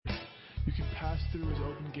You can pass through his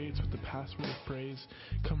open gates with the password of praise.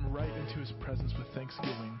 Come right into his presence with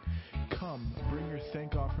thanksgiving. Come, bring your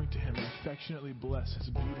thank offering to him and affectionately bless his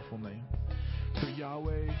beautiful name. For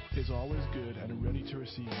Yahweh is always good and ready to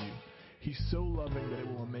receive you. He's so loving that it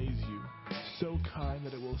will amaze you, so kind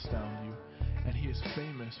that it will astound you, and he is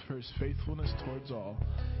famous for his faithfulness towards all.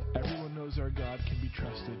 Everyone knows our God can be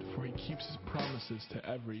trusted, for he keeps his promises to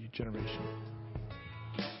every generation.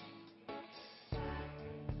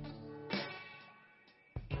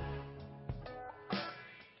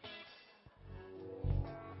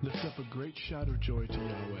 Lift up a great shout of joy to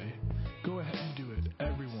Yahweh. Go ahead and do it,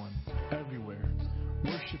 everyone, everywhere.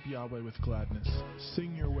 Worship Yahweh with gladness.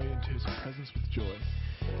 Sing your way into his presence with joy,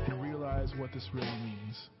 and realize what this really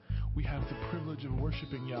means. We have the privilege of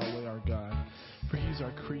worshiping Yahweh our God, for he is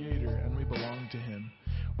our creator and we belong to him.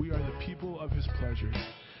 We are the people of his pleasure.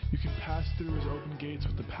 You can pass through his open gates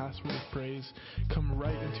with the password of praise. Come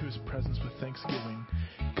right into his presence with thanksgiving.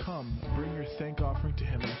 Come, bring your thank offering to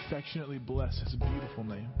him and affectionately bless his beautiful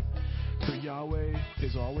name. For Yahweh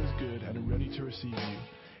is always good and ready to receive you.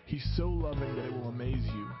 He's so loving that it will amaze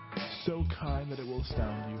you, so kind that it will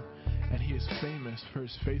astound you, and he is famous for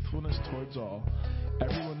his faithfulness towards all.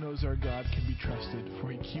 Everyone knows our God can be trusted,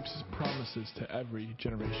 for he keeps his promises to every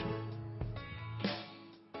generation.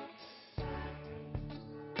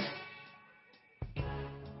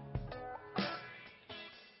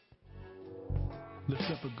 Lift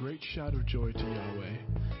up a great shout of joy to Yahweh.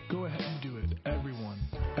 Go ahead and do it, everyone,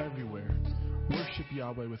 everywhere. Worship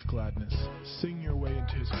Yahweh with gladness. Sing your way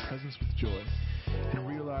into his presence with joy, and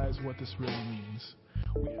realize what this really means.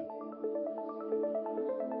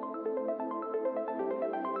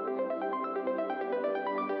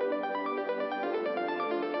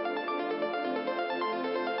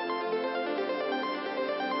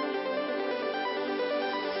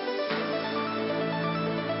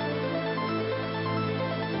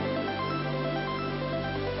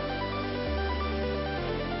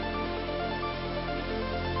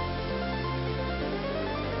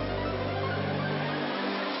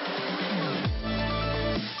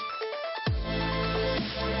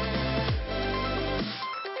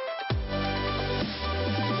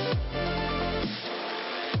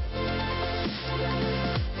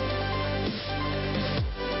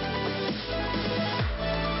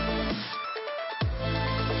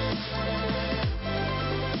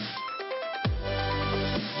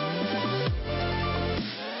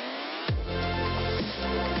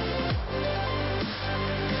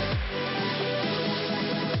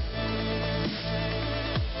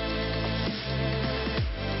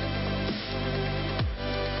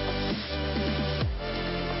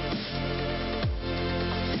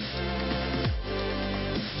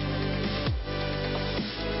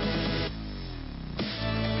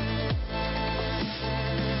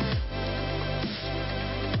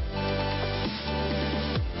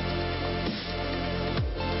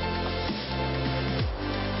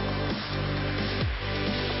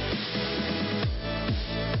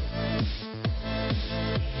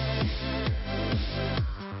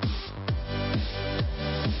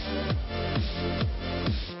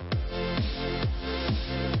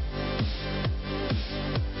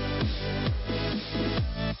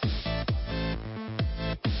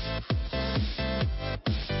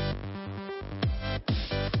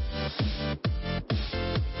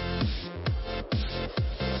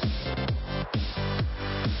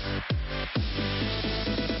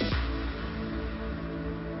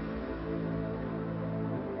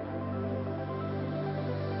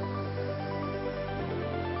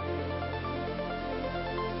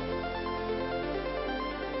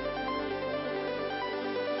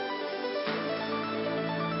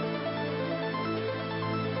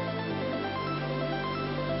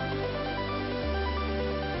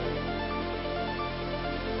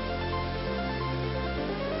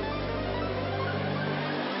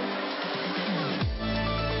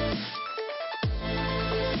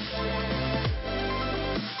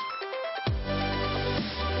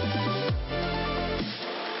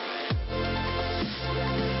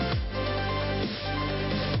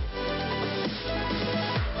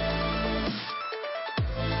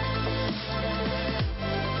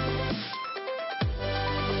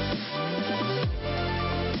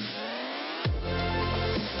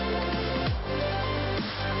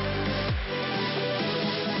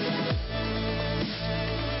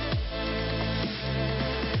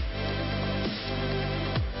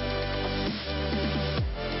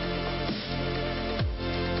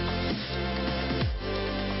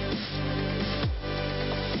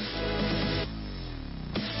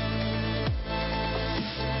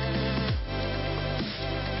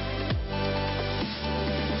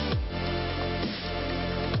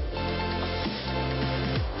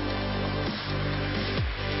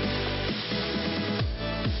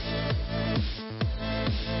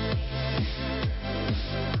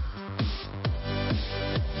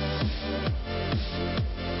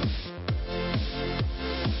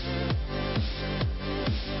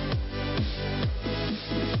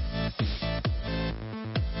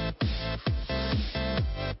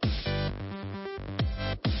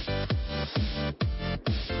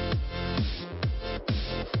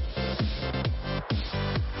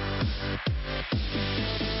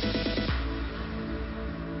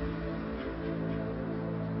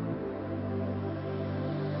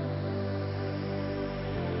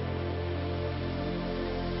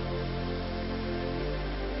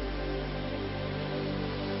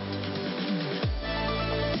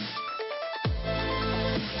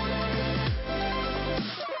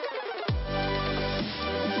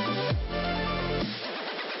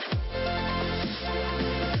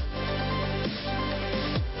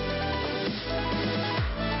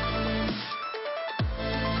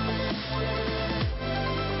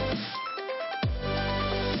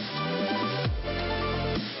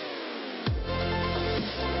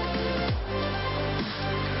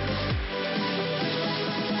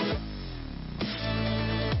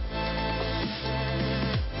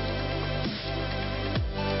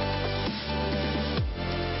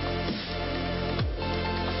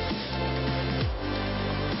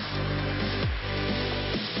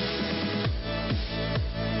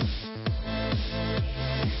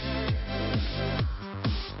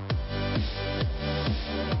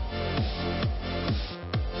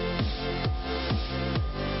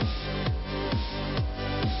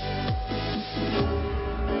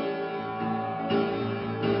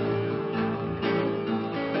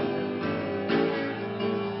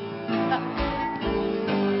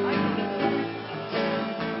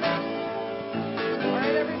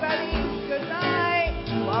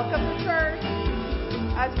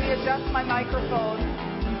 as we adjust my microphone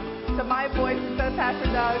to my voice instead of Pastor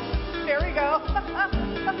Doug. There we go.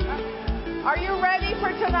 Are you ready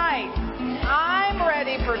for tonight? I'm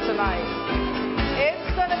ready for tonight. It's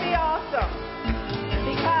going to be awesome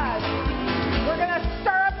because we're going to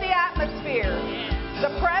stir up the atmosphere.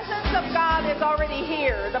 The presence of God is already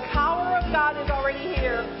here. The power of God is already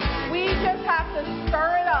here. We just have to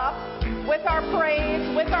stir it up with our praise,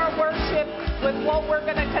 with our worship, with what we're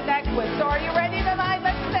going to connect with. So are you ready tonight?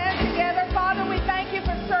 Let's stand together. Father, we thank you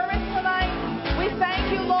for service tonight. We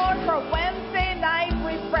thank you, Lord, for Wednesday night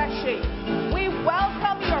refreshing. We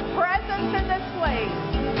welcome your presence in this place.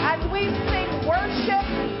 As we sing worship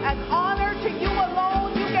and honor to you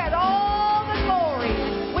alone, you get all the glory.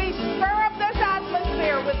 We stir up this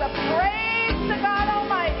atmosphere with the praise to God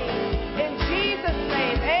Almighty. In Jesus'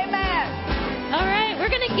 name, amen. All right, we're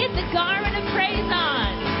going to get the garment of praise on.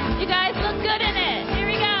 You guys look good in it. Here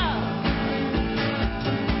we go.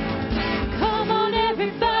 Come on,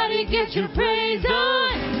 everybody, get your praise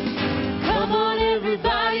on. Come on,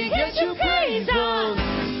 everybody, get your praise on.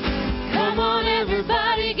 Come on,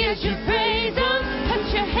 everybody, get your praise on. Put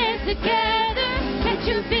your hands together, get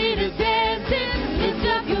your feet a dancing. Lift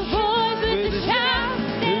up your voice with a shout.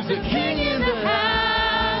 There's a king in the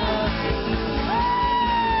house.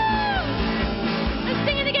 Let's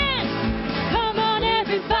sing it again. Come on,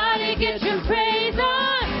 everybody, get your praise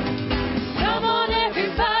on. Come on,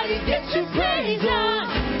 everybody, get your praise on.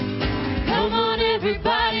 Come on,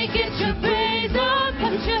 everybody, get your praise on.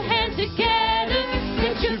 Put your hands together,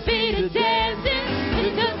 get your feet a dancing.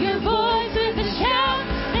 Lift up your voice with a shout.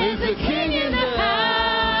 There's a king in the house.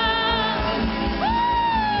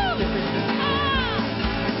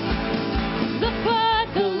 Look what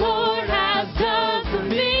the Lord has done for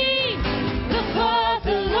me. Look what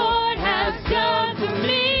the Lord has done for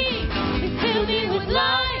me. He filled me with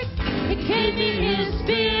life. He gave me His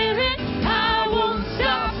Spirit. I won't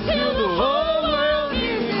stop till the whole world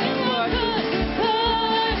hears it. You are good,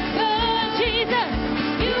 good, good, Jesus.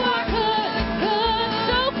 You are good, good,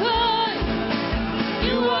 so good.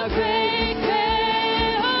 You are great,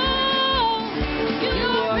 great, oh. You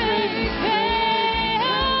are great, great,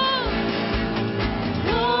 oh.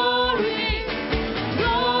 Glory,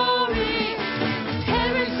 glory.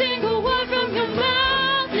 Every single word from your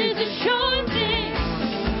mouth is a sure thing.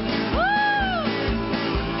 Woo!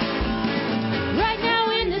 Right now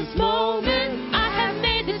in this moment, I have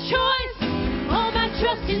made the choice. All my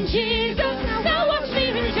trust in Jesus. Now watch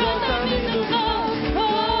me rejoice. I'm in the flow. Oh,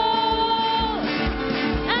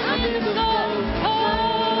 I'm in the flow. Oh,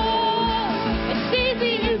 it's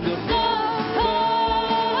easy in the flow. Oh,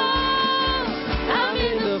 I'm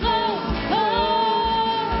in the flow. Oh,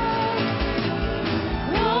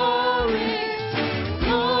 glory,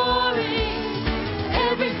 glory.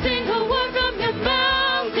 Every single word from your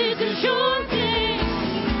mouth is a sure thing.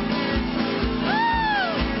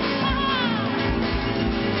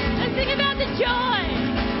 Let's sing about the joy.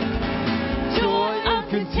 Joy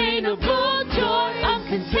uncontainable, joy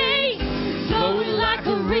uncontained, flowing like a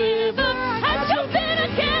river. I jump in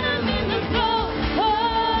again, I'm in the flow. Oh,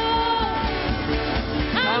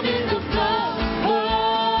 I'm in the flow. Oh,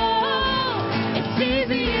 it's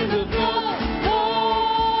easy in the flow.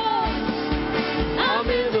 Oh, I'm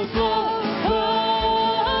in the flow. Oh,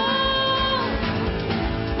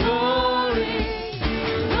 glory,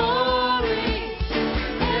 glory.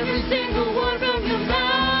 Every single word from your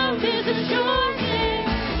mouth is a sure thing.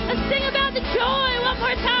 Let's sing about the joy one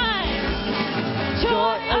more time.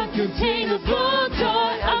 Joy uncontainable,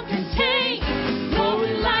 joy uncontained,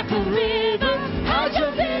 flowing like a river. I'll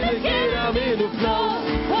jump in again, I'm in the flow.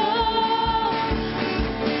 Oh,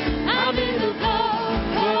 I'm in the flow.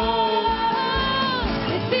 Oh,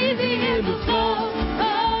 it's easy in the flow.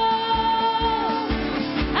 Oh,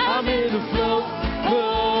 I'm in the flow. Oh,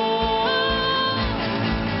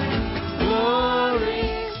 glory,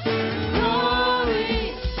 glory.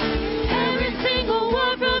 Every single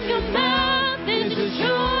word from your mouth is a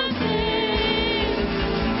sure thing.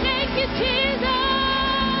 Thank you, Jesus.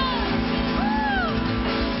 Woo!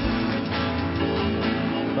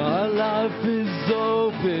 My life is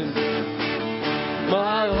open.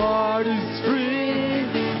 My heart is free.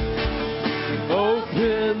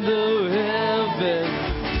 Open the heavens.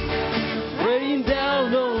 Rain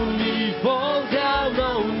down on me. Fall down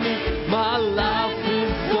on me. My life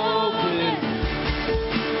is open.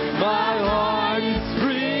 My heart is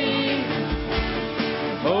free.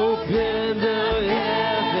 Open the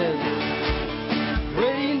heavens.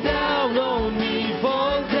 Rain down on me.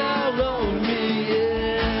 Fall down on me. Yeah.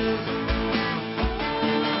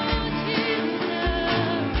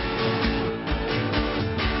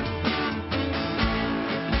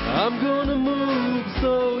 gonna move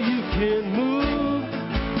so you can move.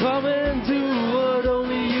 Come and do what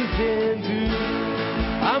only you can do.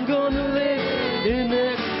 I'm gonna live in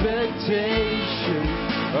expectation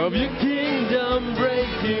of your kingdom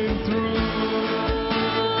breaking through.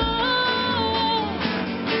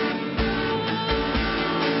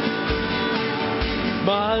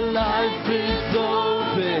 My life is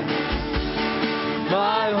open,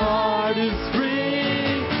 my heart is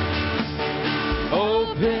free.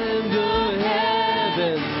 Open the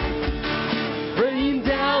heavens, rain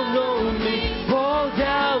down on me, fall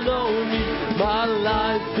down on me. My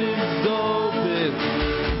life is open,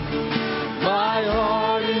 my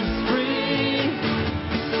heart is free.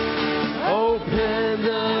 Open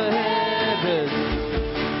the heavens,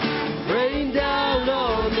 rain down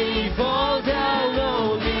on me, fall down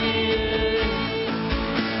on me.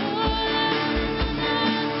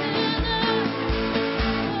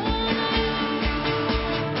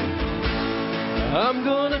 I'm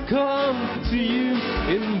gonna come to you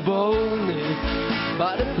in boldness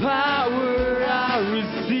by the power I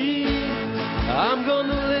receive. I'm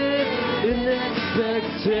gonna live in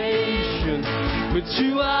expectation. With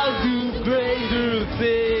you I'll do greater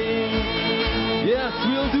things. Yes,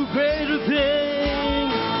 we'll do greater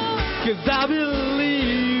things. 'Cause I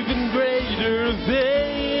believe in greater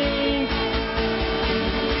things.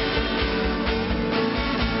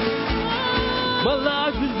 My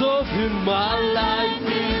life is open, my life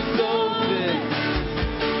is open.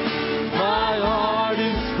 My heart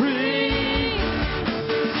is free.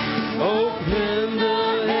 Open the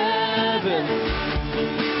heavens,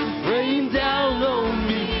 rain down on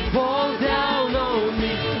me, fall down on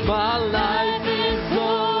me. My life is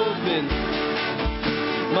open,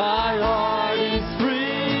 my heart is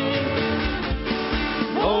free.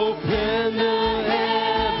 Open the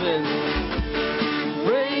heavens,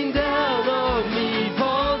 rain down on me,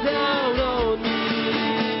 fall down on me.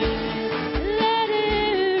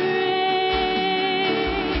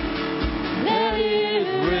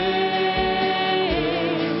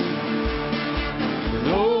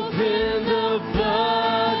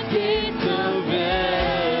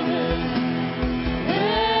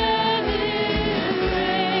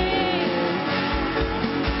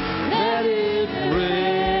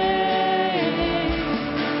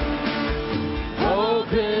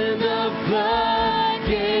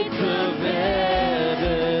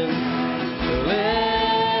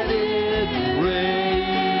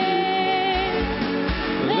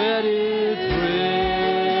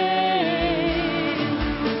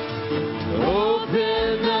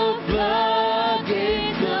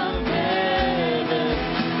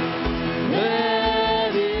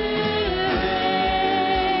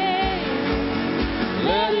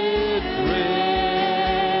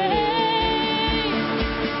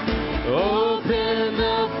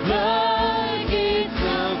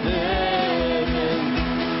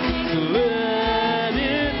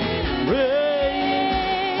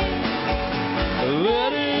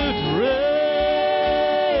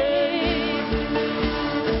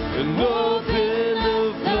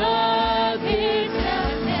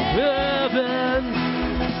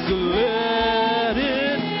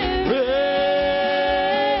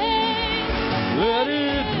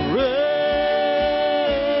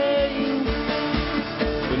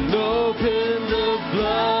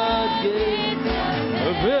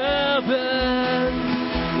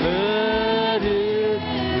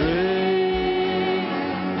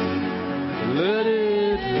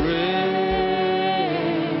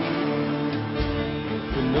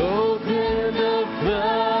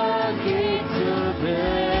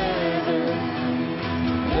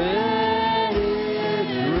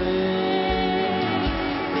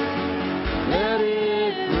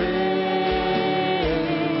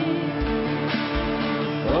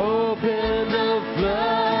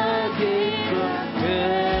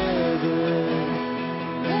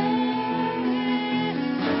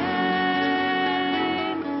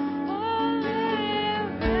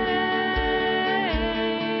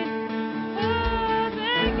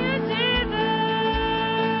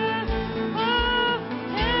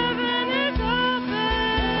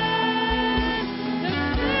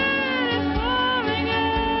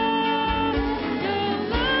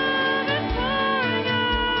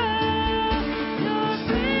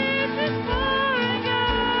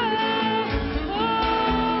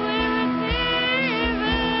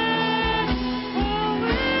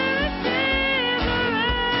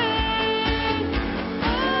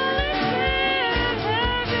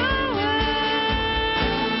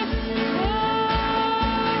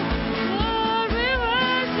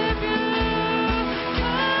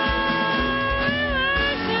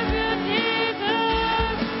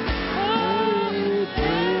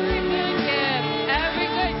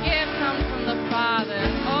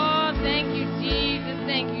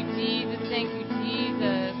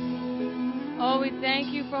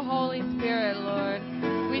 thank you for Holy Spirit, Lord.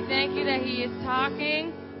 We thank you that He is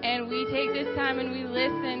talking, and we take this time and we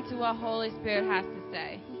listen to what Holy Spirit has to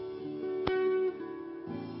say.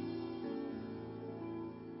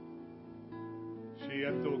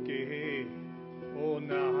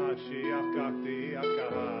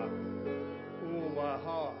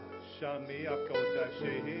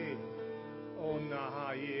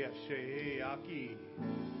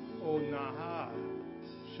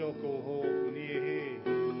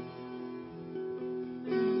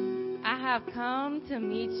 I have come to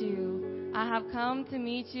meet you. I have come to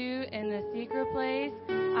meet you in the secret place.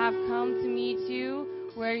 I've come to meet you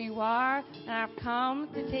where you are, and I've come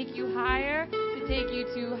to take you higher, to take you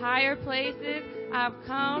to higher places. I've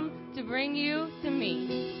come to bring you to me.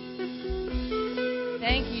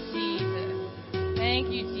 Thank you, Jesus. Thank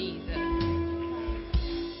you, Jesus.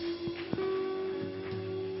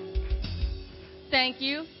 Thank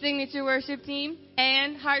you, Signature Worship Team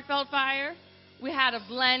and Heartfelt Fire. We had a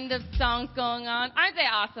blend of songs going on. Aren't they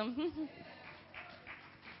awesome?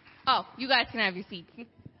 Oh, you guys can have your seats.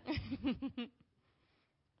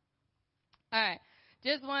 All right.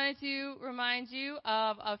 Just wanted to remind you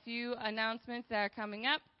of a few announcements that are coming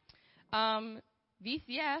up.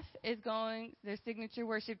 VCF is going, their Signature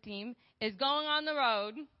Worship Team, is going on the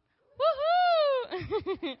road.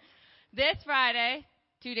 Woohoo! This Friday,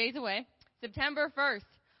 2 days away, September 1st.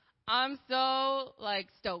 I'm so,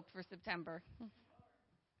 stoked for September.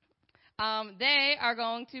 They are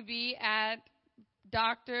going to be at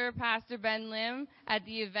Pastor Ben Lim at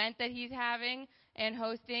the event that he's having and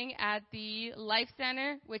hosting at the Life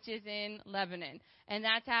Center, which is in Lebanon. And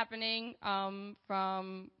that's happening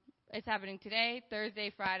it's happening today,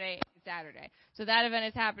 Thursday, Friday, and Saturday. So that event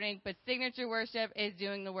is happening, but Signature Worship is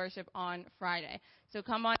doing the worship on Friday. So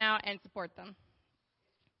come on out and support them.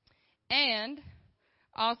 And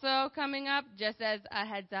also coming up, just as a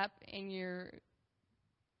heads up in your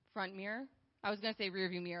front mirror, I was going to say rear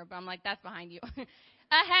view mirror, but I'm like, that's behind you.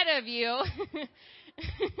 Ahead of you,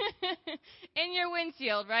 in your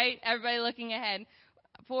windshield, right? Everybody looking ahead.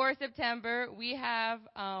 For September, we have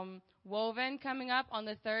Woven coming up on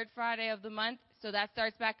the third Friday of the month, so that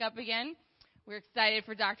starts back up again. We're excited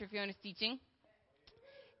for Dr. Fiona's teaching.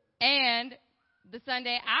 And the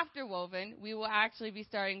Sunday after Woven, we will actually be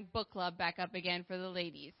starting book club back up again for the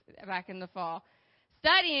ladies back in the fall.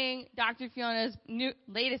 Studying Dr. Fiona's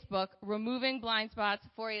latest book, Removing Blind Spots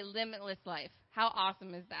for a Limitless Life. How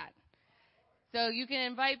awesome is that? So you can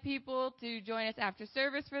invite people to join us after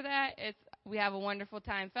service for that. We have a wonderful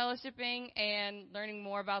time fellowshipping and learning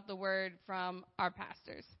more about the Word from our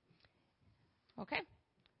pastors. Okay,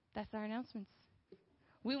 that's our announcements.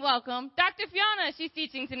 We welcome Dr. Fiona. She's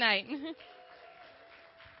teaching tonight.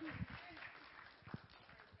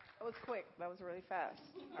 That was quick. That was really fast.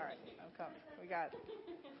 All right, I'm coming. We got it.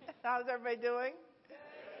 How's everybody doing?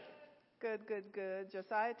 Good, good, good.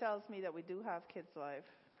 Josiah tells me that we do have Kids Life.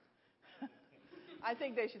 I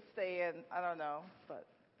think they should stay in. I don't know, but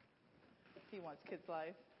if he wants Kids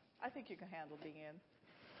Life, I think you can handle being in.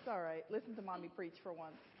 It's all right. Listen to Mommy preach for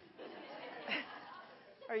once.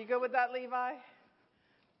 Are you good with that, Levi?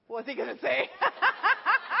 What's he going to say?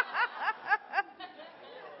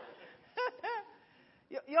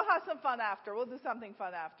 You'll have some fun after. We'll do something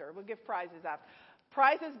fun after. We'll give prizes after.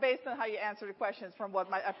 Prizes based on how you answer the questions from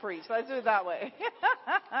what I preach. Let's do it that way.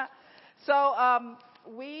 So I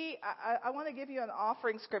want to give you an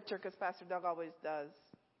offering scripture because Pastor Doug always does.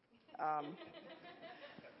 I'm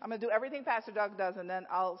going to do everything Pastor Doug does, and then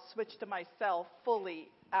I'll switch to myself fully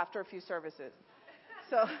after a few services.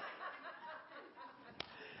 So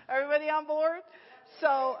everybody on board?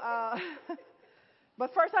 So...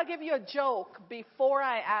 But first, I'll give you a joke before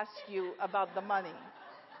I ask you about the money.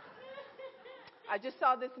 I just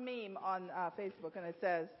saw this meme on Facebook, and it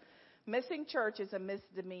says, missing church is a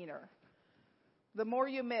misdemeanor. The more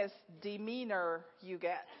you miss, demeanor you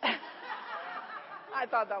get. I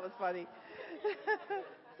thought that was funny.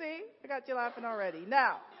 See? I got you laughing already.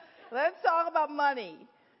 Now, let's talk about money.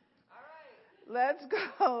 All right. Let's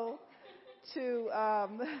go to...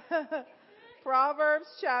 Proverbs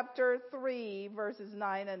chapter 3, verses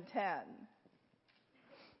 9 and 10.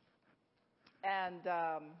 And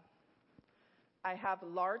I have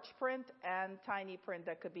large print and tiny print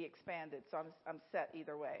that could be expanded, so I'm set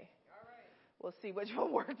either way. All right. We'll see which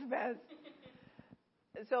one works best.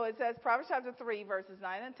 So it says, Proverbs chapter 3, verses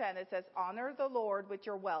 9 and 10, it says, honor the Lord with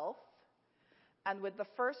your wealth and with the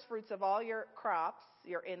first fruits of all your crops,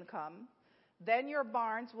 your income. Then your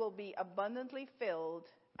barns will be abundantly filled,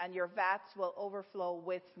 and your vats will overflow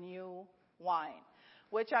with new wine,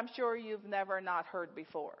 which I'm sure you've never not heard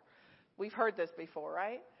before. We've heard this before,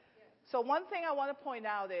 right? Yes. So one thing I want to point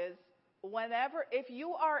out is if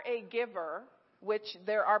you are a giver, which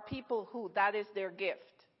there are people who that is their gift,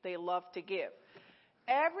 they love to give.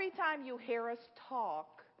 Every time you hear us talk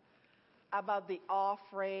about the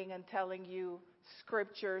offering and telling you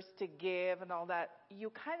scriptures to give and all that, you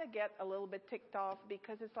kind of get a little bit ticked off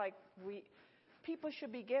because it's like people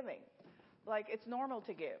should be giving. Like it's normal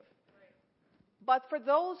to give. But for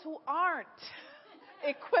those who aren't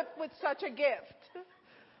equipped with such a gift,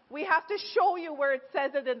 we have to show you where it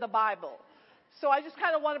says it in the Bible. So I just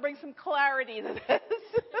kind of want to bring some clarity to this.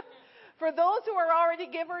 For those who are already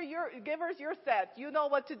givers, you're set. You know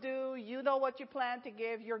what to do. You know what you plan to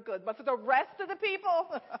give. You're good. But for the rest of the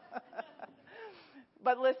people,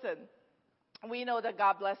 but listen, we know that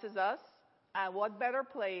God blesses us. And what better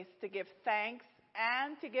place to give thanks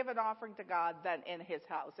and to give an offering to God than in His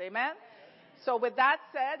house. Amen? So with that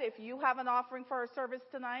said, if you have an offering for our service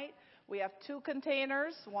tonight, we have 2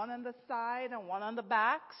 containers, one on the side and one on the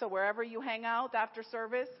back. So wherever you hang out after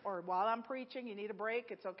service or while I'm preaching, you need a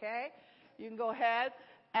break, it's okay. You can go ahead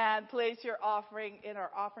and place your offering in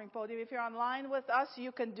our offering podium. If you're online with us,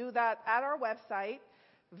 you can do that at our website,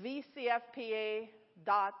 vcfpa.org.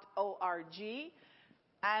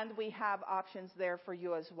 And we have options there for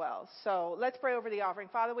you as well. So let's pray over the offering.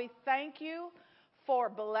 Father, we thank you for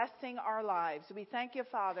blessing our lives. We thank you,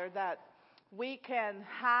 Father, that we can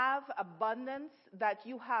have abundance, that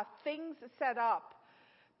you have things set up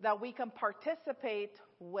that we can participate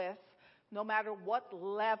with no matter what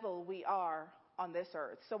level we are on this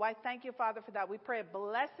earth. So I thank you, Father, for that. We pray a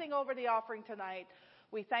blessing over the offering tonight.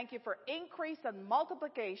 We thank you for increase and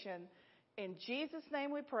multiplication. In Jesus'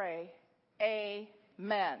 name we pray.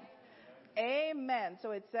 Amen. Amen.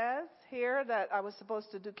 So it says here that I was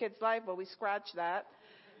supposed to do Kids Life, but we scratched that.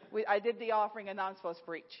 I did the offering and now I'm supposed to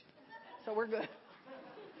preach. So we're good.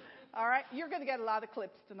 All right. You're going to get a lot of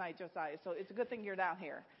clips tonight, Josiah. So it's a good thing you're down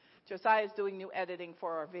here. Josiah is doing new editing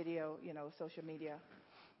for our video, social media.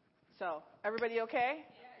 So everybody okay?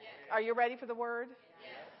 Yes. Are you ready for the word?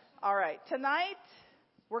 Yes. All right. Tonight,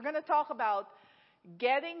 we're going to talk about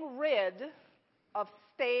getting rid of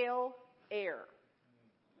stale air.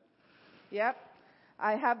 Yep.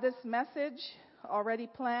 I have this message already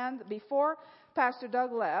planned. Before Pastor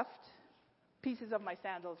Doug left, pieces of my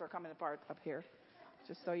sandals are coming apart up here,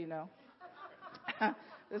 just so you know.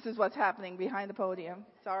 This is what's happening behind the podium.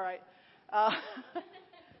 It's all right.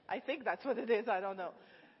 I think that's what it is. I don't know.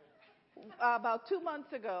 About 2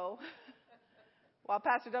 months ago, while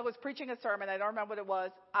Pastor Doug was preaching a sermon, I don't remember what it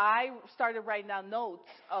was, I started writing down notes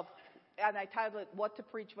and I titled it, What to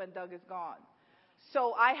Preach When Doug is Gone.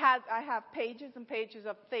 So I have pages and pages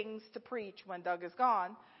of things to preach when Doug is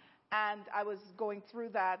gone. And I was going through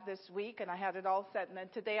that this week, and I had it all set. And then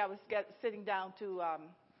today I was sitting down to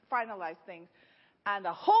finalize things. And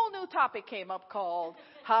a whole new topic came up called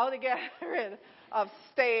How to Get Rid of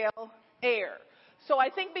Stale Air. So I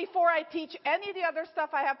think before I teach any of the other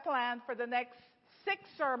stuff I have planned for the next 6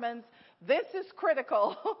 sermons, this is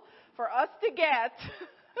critical for us to get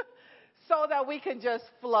so that we can just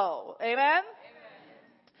flow. Amen?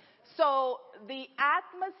 So the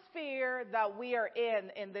atmosphere that we are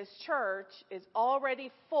in this church is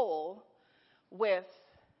already full with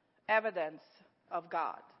evidence of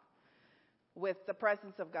God, with the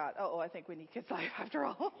presence of God. Oh, I think we need Kids Life after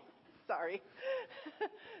all. Sorry.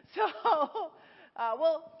 So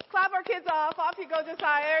we'll clap our kids off. Off you go,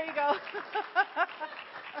 Josiah. There you go.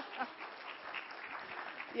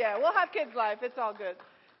 Yeah, we'll have Kids Life. It's all good.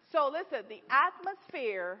 So listen, the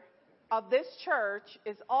atmosphere of this church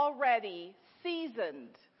is already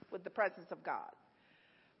seasoned with the presence of God.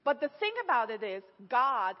 But the thing about it is,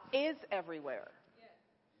 God is everywhere.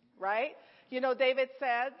 Right? David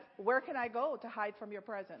said, where can I go to hide from your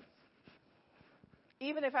presence?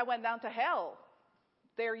 Even if I went down to hell,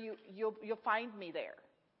 there you'll find me there.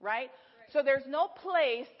 Right? So there's no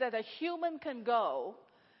place that a human can go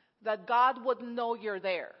that God wouldn't know you're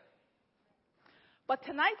there. But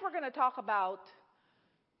tonight we're going to talk about,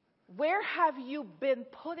 where have you been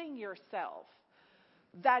putting yourself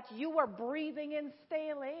that you are breathing in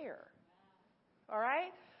stale air? All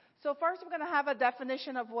right? So first we're going to have a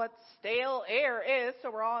definition of what stale air is, so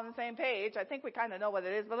we're all on the same page. I think we kind of know what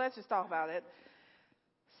it is, but let's just talk about it.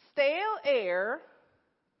 Stale air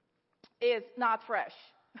is not fresh.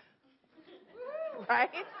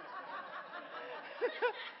 Right?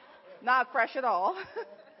 Not fresh at all.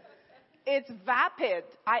 It's vapid.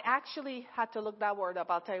 I actually had to look that word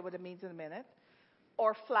up. I'll tell you what it means in a minute.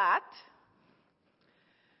 Or flat.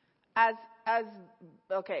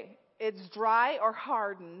 It's dry or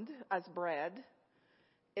hardened as bread.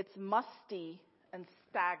 It's musty and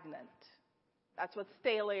stagnant. That's what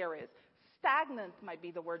stale air is. Stagnant might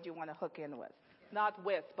be the word you want to hook in with. Not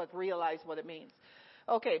with, but realize what it means.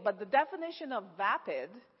 Okay, but the definition of vapid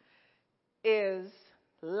is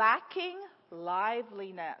lacking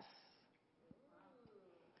liveliness,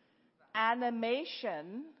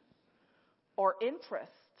 animation, or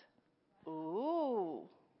interest. Ooh.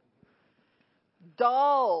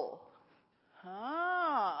 Dull.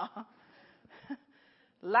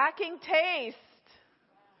 Lacking taste,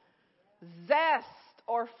 zest,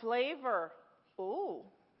 or flavor. Ooh.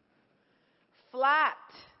 Flat.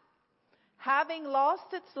 Having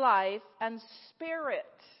lost its life and spirit.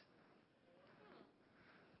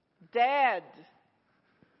 Dead.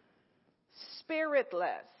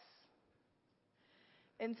 Spiritless.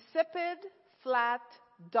 Insipid, flat,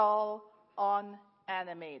 dull,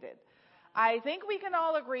 unanimated. I think we can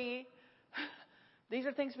all agree these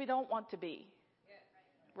are things we don't want to be.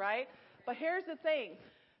 Right? But here's the thing.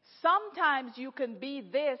 Sometimes you can be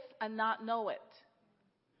this and not know it.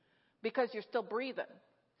 Because you're still breathing.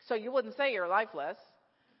 So you wouldn't say you're lifeless.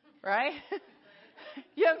 Right?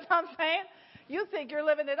 You know what I'm saying? You think you're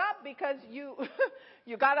living it up because you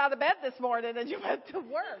got out of bed this morning and you went to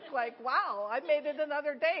work. Like, wow, I made it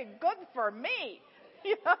another day. Good for me.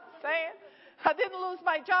 You know what I'm saying? I didn't lose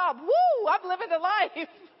my job. Woo, I'm living a life.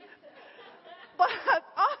 But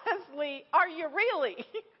honestly, are you really?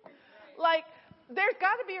 Like, there's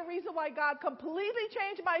got to be a reason why God completely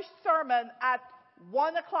changed my sermon at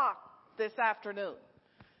 1 o'clock this afternoon.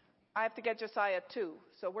 I have to get Josiah too.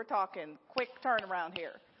 So we're talking quick turnaround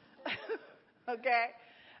here. Okay?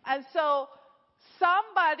 And so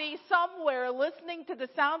somebody somewhere listening to the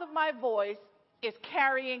sound of my voice is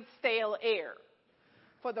carrying stale air.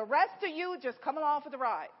 For the rest of you, just come along for the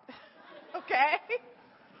ride. Okay?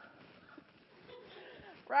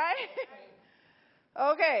 Right?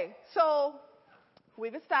 Okay, so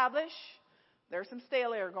we've established there's some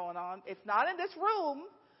stale air going on. It's not in this room,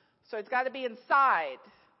 so it's got to be inside.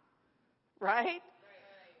 Right?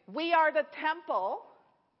 We are the temple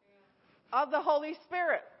of the Holy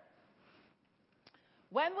Spirit.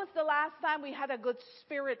 When was the last time we had a good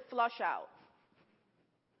spirit flush out?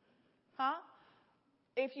 Huh?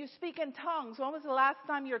 If you speak in tongues, when was the last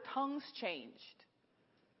time your tongues changed?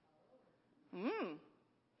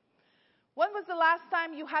 When was the last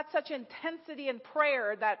time you had such intensity in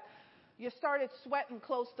prayer that you started sweating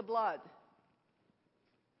close to blood?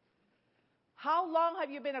 How long have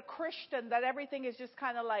you been a Christian that everything is just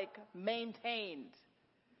kind of like maintained?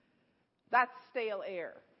 That's stale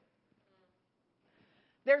air.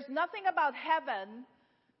 There's nothing about heaven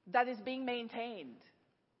that is being maintained.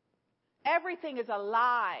 Everything is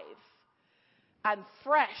alive and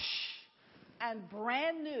fresh and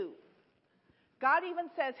brand new. God even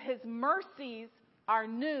says his mercies are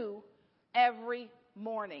new every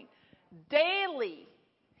morning. Daily,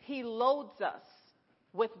 he loads us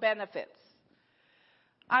with benefits.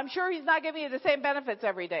 I'm sure he's not giving you the same benefits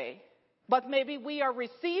every day, but maybe we are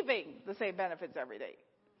receiving the same benefits every day.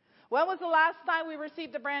 When was the last time we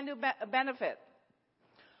received a brand new benefit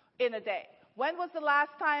in a day? When was the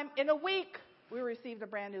last time in a week we received a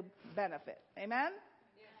brand new benefit? Amen?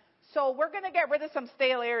 Yeah. So we're going to get rid of some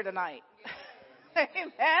stale air tonight. Yeah.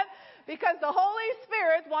 Amen? Because the Holy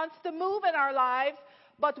Spirit wants to move in our lives,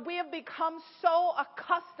 but we have become so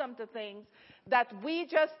accustomed to things that we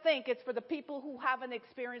just think it's for the people who haven't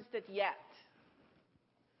experienced it yet.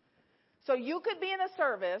 So you could be in a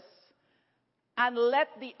service and let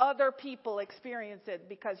the other people experience it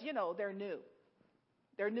because, you know, they're new.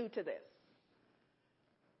 They're new to this.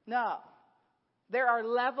 No. There are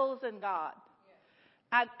levels in God.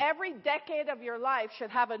 And every decade of your life should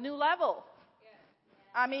have a new level.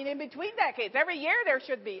 I mean, in between decades. Every year there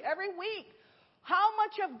should be. Every week. How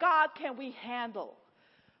much of God can we handle?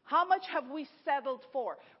 How much have we settled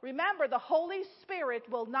for? Remember, the Holy Spirit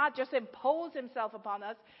will not just impose himself upon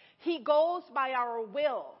us. He goes by our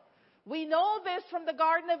will. We know this from the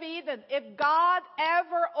Garden of Eden. If God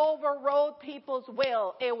ever overrode people's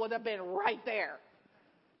will, it would have been right there.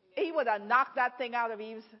 He would have knocked that thing out of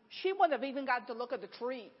Eve's. She wouldn't have even gotten to look at the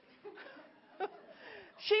tree.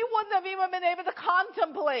 She wouldn't have even been able to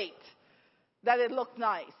contemplate that it looked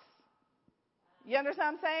nice. You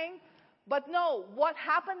understand what I'm saying? But no, what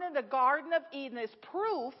happened in the Garden of Eden is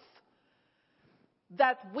proof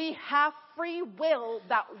that we have free will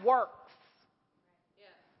that works.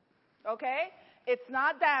 Okay? It's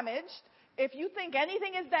not damaged. If you think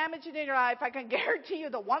anything is damaged in your life, I can guarantee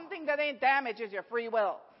you the one thing that ain't damaged is your free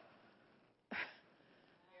will.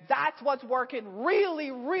 That's what's working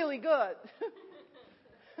really, really good.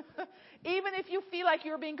 Even if you feel like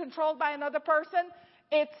you're being controlled by another person,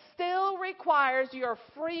 it still requires your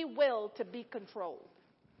free will to be controlled.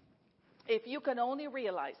 If you can only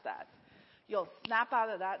realize that, you'll snap out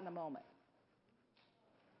of that in a moment.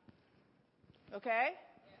 Okay?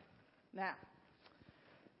 Now,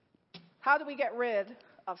 how do we get rid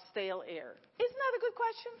of stale air? Isn't that a good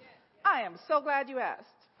question? I am so glad you asked.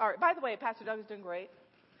 All right. By the way, Pastor Doug is doing great.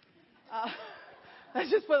 Let's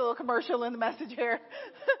just put a little commercial in the message here.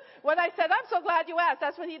 When I said, I'm so glad you asked,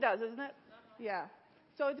 that's what he does, isn't it? Yeah.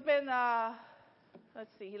 So it's been, let's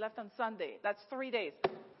see, he left on Sunday. That's 3 days.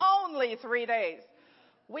 Only 3 days.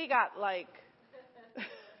 We got like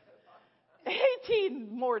 18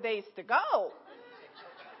 more days to go. All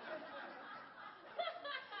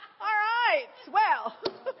right. Well,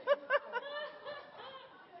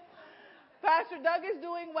 Pastor Doug is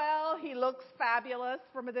doing well. He looks fabulous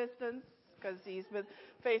from a distance because he's been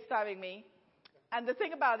FaceTiming me. And the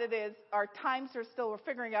thing about it is our times are still, we're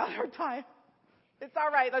figuring out our time. It's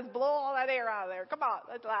all right. Let's blow all that air out of there. Come on.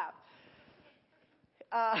 Let's laugh.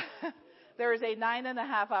 There is a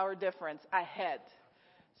 9.5-hour difference ahead.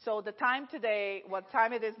 So the time today, what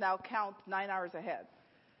time it is now, count 9 hours ahead.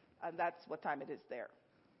 And that's what time it is there.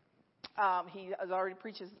 He has already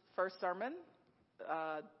preached his first sermon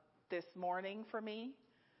this morning for me,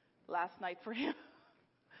 last night for him.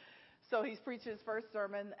 So he's preached his first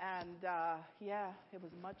sermon, and it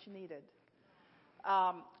was much needed.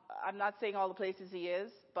 I'm not saying all the places he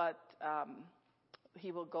is, but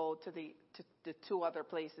he will go to the 2 other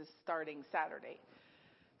places starting Saturday.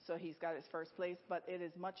 So he's got his first place, but it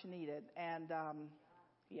is much needed. And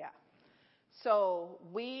so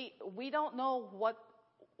we don't know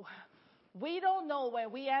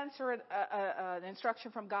when we answer an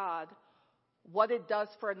instruction from God, what it does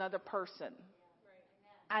for another person.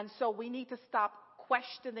 And so we need to stop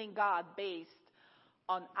questioning God based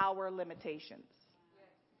on our limitations.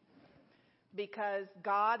 Because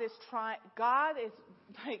God is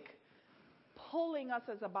like pulling us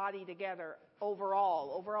as a body together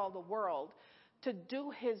overall the world to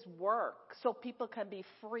do his work so people can be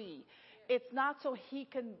free. It's not so he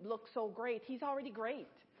can look so great. He's already great.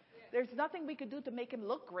 There's nothing we could do to make him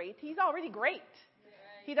look great. He's already great.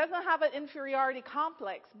 He doesn't have an inferiority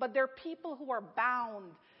complex, but there are people who are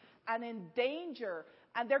bound and in danger,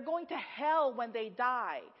 and they're going to hell when they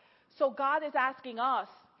die. So God is asking us,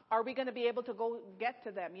 are we going to be able to go get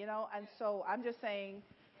to them, And so I'm just saying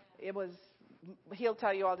he'll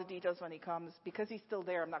tell you all the details when he comes. Because he's still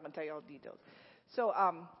there, I'm not going to tell you all the details. So,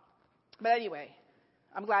 but anyway,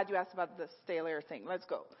 I'm glad you asked about the stale air thing. Let's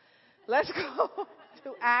go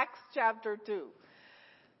to Acts chapter 2.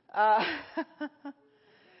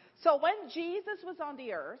 So when Jesus was on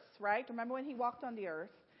the earth, right? Remember when he walked on the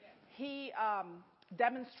earth? He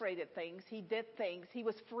demonstrated things. He did things. He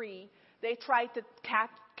was free. They tried to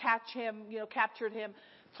catch him, captured him,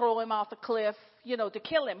 throw him off a cliff, to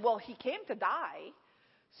kill him. Well, he came to die.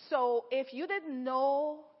 So if you didn't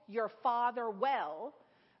know your father well,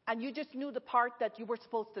 and you just knew the part that you were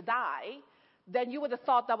supposed to die, then you would have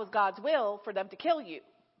thought that was God's will for them to kill you,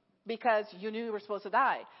 because you knew you were supposed to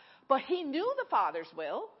die. But he knew the Father's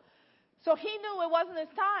will, so he knew it wasn't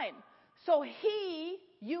his time. So he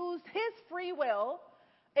used his free will,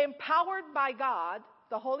 empowered by God,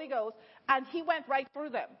 the Holy Ghost, and he went right through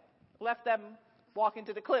them, left them walking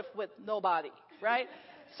to the cliff with nobody, right?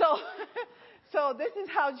 So this is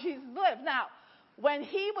how Jesus lived. Now, when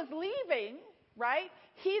he was leaving, right,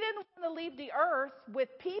 he didn't want to leave the earth with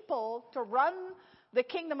people to run the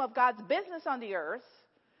kingdom of God's business on the earth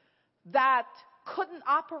that couldn't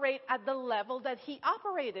operate at the level that he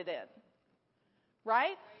operated in,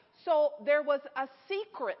 right? So there was a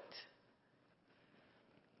secret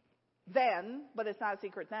then, but it's not a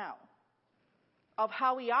secret now, of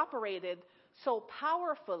how he operated so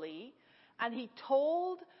powerfully. And he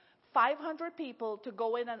told 500 people to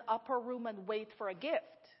go in an upper room and wait for a gift.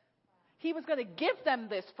 He was going to give them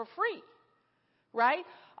this for free, right?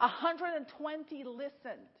 120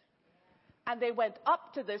 listened. And they went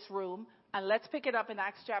up to this room, and let's pick it up in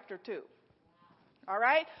Acts chapter 2. All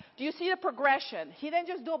right? Do you see the progression? He didn't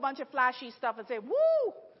just do a bunch of flashy stuff and say,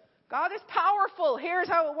 woo, God is powerful. Here's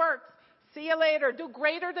how it works. See you later. Do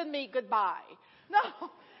greater than me. Goodbye. No,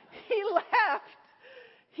 he left.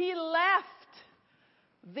 He left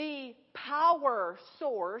the power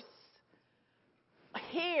source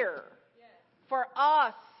here for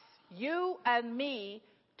us, you and me,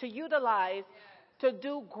 to utilize to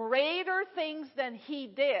do greater things than he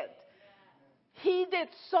did. He did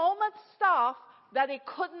so much stuff that it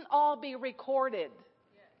couldn't all be recorded.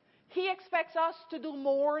 He expects us to do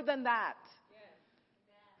more than that.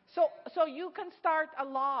 So you can start a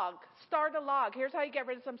log. Here's how you get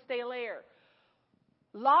rid of some stale air.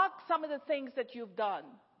 Log some of the things that you've done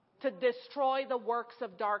to destroy the works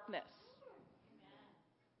of darkness.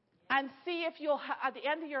 And see if you'll, at the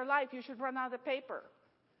end of your life, you should run out of paper.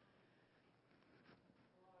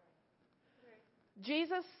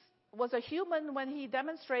 Jesus was a human when he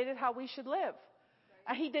demonstrated how we should live.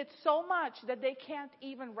 And he did so much that they can't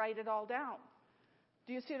even write it all down.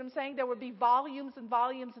 Do you see what I'm saying? There would be volumes and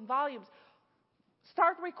volumes and volumes.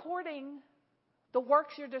 Start recording the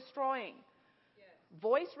works you're destroying.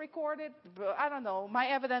 Voice recorded, I don't know. My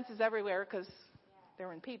evidence is everywhere because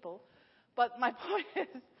they're in people. But my point is,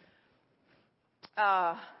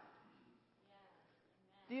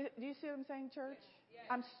 do you see what I'm saying, church?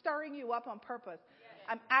 I'm stirring you up on purpose.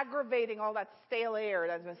 I'm aggravating all that stale air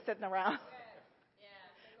that's been sitting around.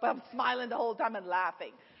 But I'm smiling the whole time and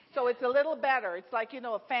laughing. So it's a little better. It's like,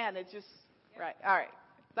 a fan. It's just, right. All right.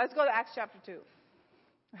 Let's go to Acts chapter 2.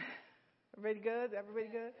 Everybody good? Everybody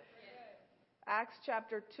good? Acts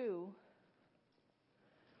chapter 2.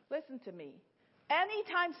 Listen to me.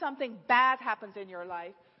 Anytime something bad happens in your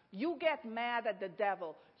life, you get mad at the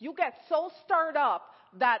devil. You get so stirred up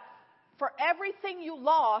that for everything you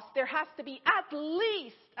lost, there has to be at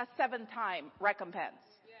least a 7-time recompense.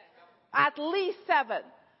 At least 7.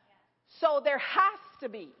 So there has to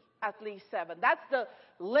be at least 7. That's the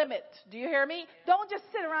limit. Do you hear me? Don't just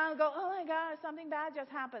sit around and go, oh my God, something bad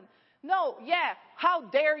just happened. No, how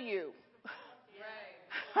dare you?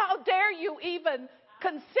 How dare you even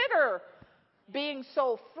consider being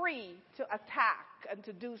so free to attack and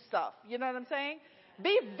to do stuff? You know what I'm saying?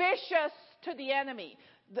 Be vicious to the enemy.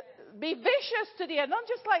 Be vicious to the enemy. Don't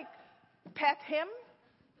just like pet him.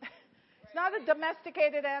 It's not a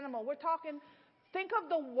domesticated animal. We're talking, think of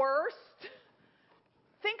the worst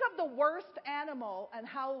animal and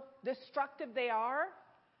how destructive they are.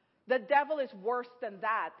 The devil is worse than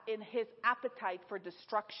that in his appetite for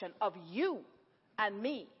destruction of you and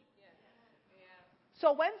me.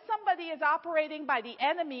 So when somebody is operating by the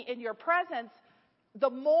enemy in your presence, the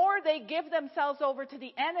more they give themselves over to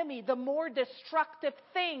the enemy, the more destructive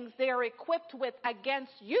things they are equipped with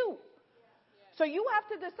against you. So you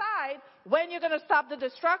have to decide when you're going to stop the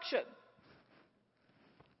destruction.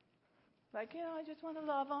 Like, I just want to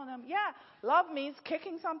love on them. Yeah, love means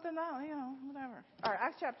kicking something out, whatever. All right,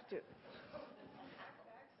 Acts chapter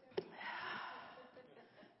 2.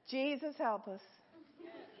 Jesus help us.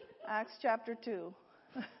 Acts chapter 2.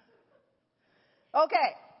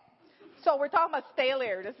 Okay. So we're talking about stale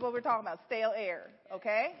air. This is what we're talking about, stale air.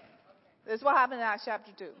 Okay? This is what happened in Acts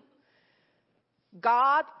chapter 2.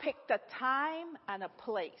 God picked a time and a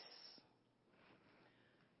place.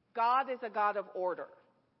 God is a God of order.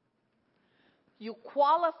 You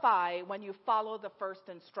qualify when you follow the first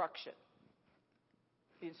instruction.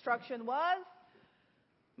 The instruction was,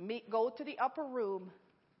 go to the upper room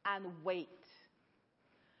and wait.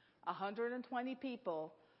 120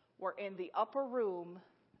 people were in the upper room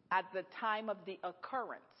at the time of the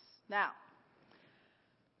occurrence. Now,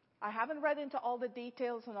 I haven't read into all the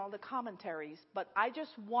details and all the commentaries, but I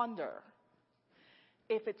just wonder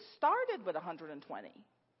if it started with 120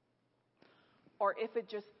 or if it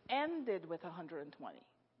just ended with 120.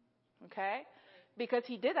 Okay? Because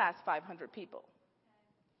he did ask 500 people.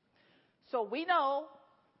 So we know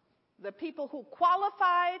the people who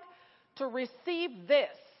qualified to receive this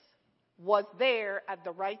was there at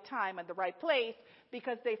the right time and the right place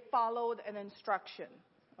because they followed an instruction.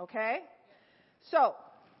 Okay? So,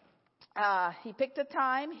 he picked a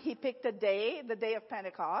time, he picked a day, the day of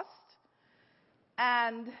Pentecost.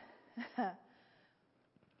 And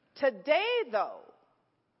today though,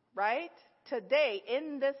 right? Today,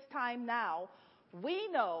 in this time now, we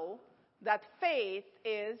know that faith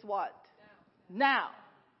is what? Now.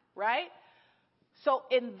 Right? So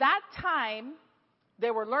in that time,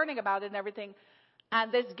 they were learning about it and everything,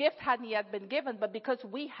 and this gift hadn't yet been given, but because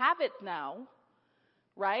we have it now,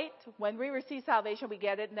 right? When we receive salvation, we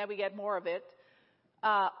get it, and then we get more of it.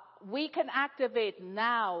 We can activate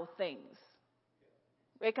now things.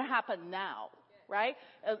 It can happen now, right?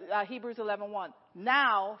 Hebrews 11:1.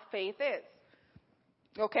 Now faith is.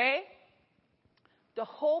 Okay? The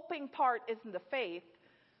hoping part isn't the faith.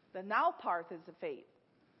 The now part is the faith.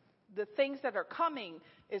 The things that are coming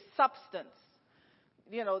is substance.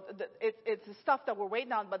 It's the stuff that we're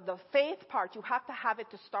waiting on, but the faith part, you have to have it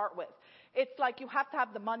to start with. It's like you have to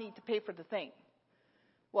have the money to pay for the thing.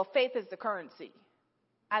 Well, faith is the currency.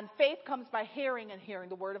 And faith comes by hearing and hearing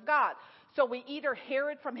the word of God. So we either hear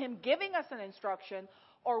it from him giving us an instruction,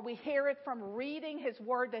 or we hear it from reading his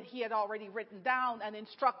word that he had already written down and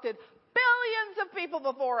instructed billions of people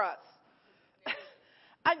before us.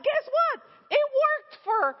 And guess what? It worked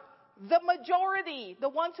for The majority, the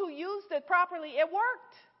ones who used it properly, it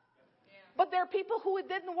worked. But there are people who it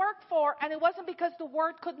didn't work for, and it wasn't because the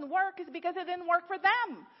word couldn't work, it's because it didn't work for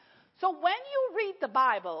them. So when you read the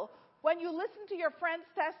Bible, when you listen to your friends'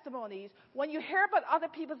 testimonies, when you hear about other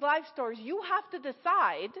people's life stories, you have to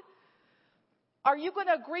decide, are you going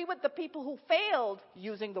to agree with the people who failed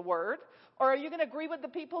using the word, or are you going to agree with the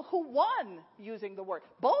people who won using the word?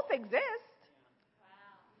 Both exist.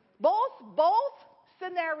 Both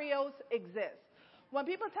scenarios exist. When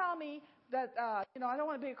people tell me that, I don't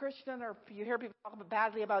want to be a Christian, or you hear people talk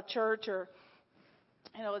badly about church, or,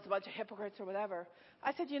 it's a bunch of hypocrites or whatever,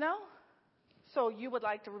 I said, so you would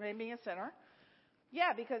like to remain being a sinner?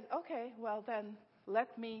 Yeah, because, okay, well then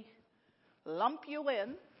let me lump you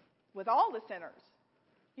in with all the sinners.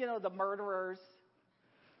 The murderers,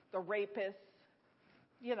 the rapists,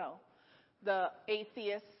 the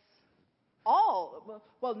atheists, all.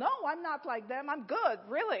 Well, no, I'm not like them. I'm good,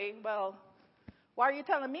 really. Well, why are you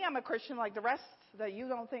telling me I'm a Christian like the rest that you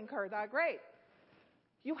don't think are that great?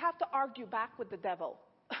 You have to argue back with the devil.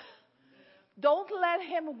 Don't let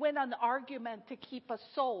him win an argument to keep a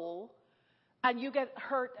soul and you get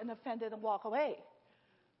hurt and offended and walk away.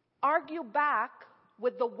 Argue back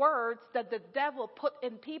with the words that the devil put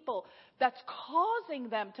in people that's causing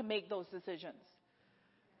them to make those decisions.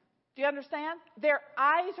 Do you understand? Their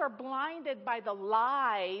eyes are blinded by the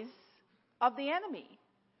lies of the enemy.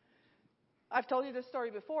 I've told you this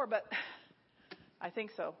story before, but I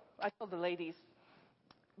think so. I told the ladies.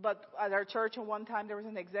 But at our church, at one time, there was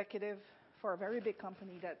an executive for a very big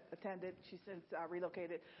company that attended. She since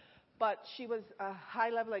relocated. But she was a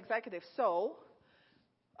high-level executive. So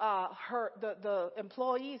the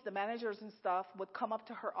employees, the managers and stuff, would come up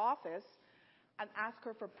to her office and ask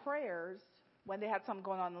her for prayers when they had something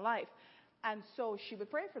going on in life. And so she would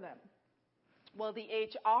pray for them. Well, the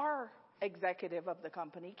HR executive of the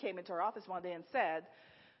company came into her office one day and said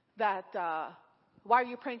that, why are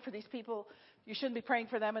you praying for these people? You shouldn't be praying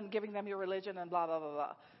for them and giving them your religion and blah, blah, blah,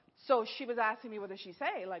 blah. So she was asking me, what does she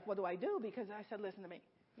say? Like, what do I do? Because I said, listen to me.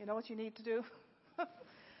 You know what you need to do?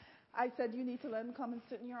 I said, you need to let them come and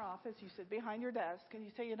sit in your office. You sit behind your desk and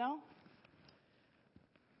you say,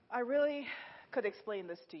 I really could explain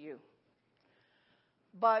this to you.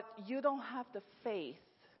 But you don't have the faith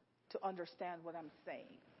to understand what I'm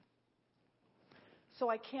saying. So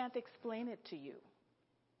I can't explain it to you.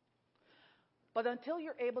 But until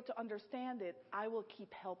you're able to understand it, I will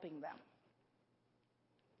keep helping them.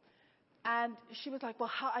 And she was like,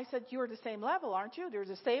 well, how? I said, you're the same level, aren't you? There's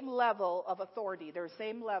the same level of authority. There's the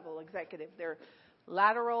same level executive. They're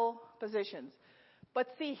lateral positions. But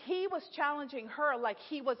see, he was challenging her like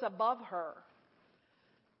he was above her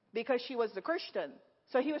because she was the Christian.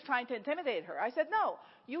 So he was trying to intimidate her. I said, no,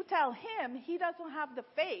 you tell him he doesn't have the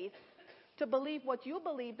faith to believe what you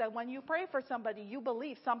believe, that when you pray for somebody, you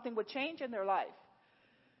believe something would change in their life.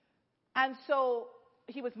 And so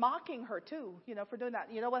he was mocking her too, for doing that.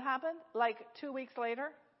 You know what happened? Like 2 weeks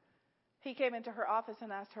later, he came into her office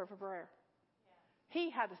and asked her for prayer. Yeah. He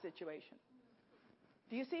had a situation.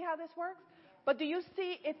 Do you see how this works? But do you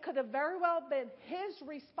see, it could have very well been his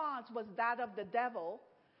response was that of the devil,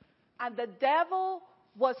 and the devil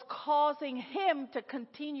was causing him to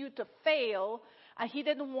continue to fail, and he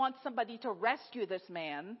didn't want somebody to rescue this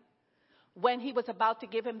man when he was about to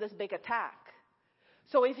give him this big attack.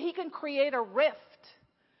 So if he can create a rift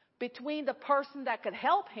between the person that could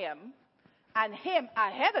help him and him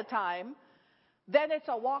ahead of time, then it's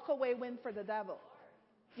a walk-away win for the devil.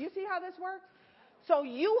 Do you see how this works? So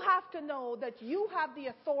you have to know that you have the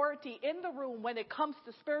authority in the room when it comes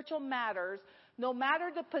to spiritual matters, no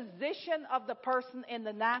matter the position of the person in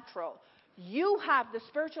the natural. You have the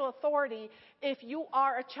spiritual authority if you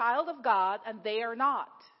are a child of God and they are not.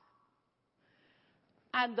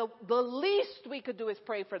 And the least we could do is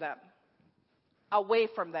pray for them, away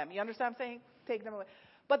from them. You understand what I'm saying? Take them away.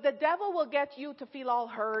 But the devil will get you to feel all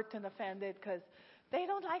hurt and offended because they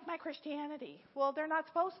don't like my Christianity. Well, they're not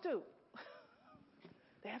supposed to.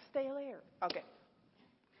 They have stale air. Okay.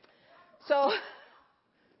 So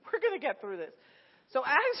we're going to get through this. So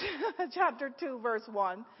Acts chapter 2, verse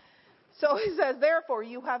 1. So he says, therefore,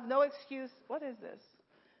 you have no excuse. What is this?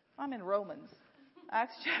 I'm in Romans.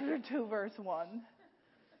 Acts chapter 2, verse 1.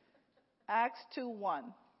 Acts 2:1.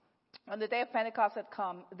 On the day of Pentecost had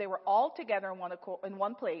come, they were all together in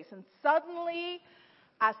one place, and suddenly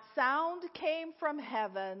a sound came from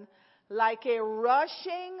heaven like a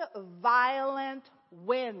rushing, violent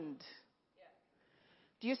wind.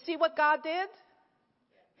 Do you see what God did?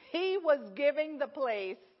 He was giving the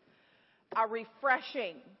place a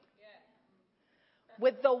refreshing.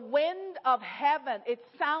 With the wind of heaven, it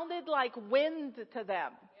sounded like wind to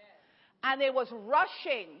them. and it was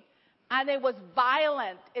rushing, and it was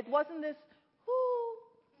violent. It wasn't this,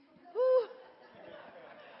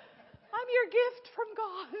 I'm your gift from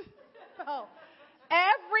God. No.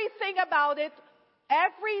 Everything about it,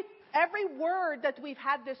 every word that we've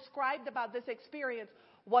had described about this experience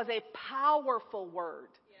was a powerful word.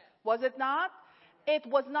 Was it not? It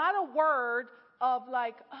was not a word of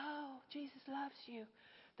like, oh, Jesus loves you.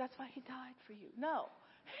 That's why he died for you. No.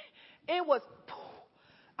 It was,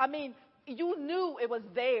 you knew it was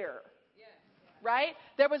there. Right?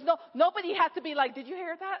 There was nobody had to be like, did you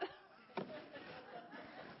hear that?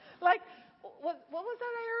 Like, what was that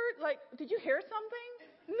I heard? Like, did you hear something?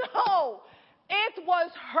 No. It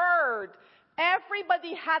was heard.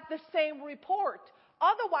 Everybody had the same report.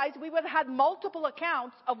 Otherwise, we would have had multiple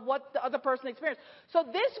accounts of what the other person experienced. So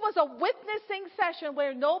this was a witnessing session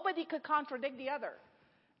where nobody could contradict the other.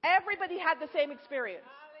 Everybody had the same experience.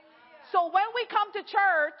 So when we come to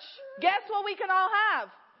church, guess what we can all have?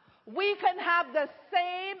 We can have the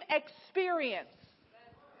same experience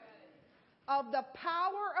of the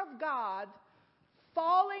power of God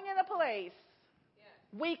falling in a place.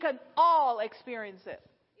 We can all experience it.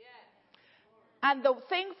 And the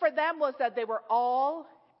thing for them was that they were all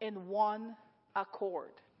in one accord.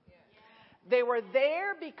 They were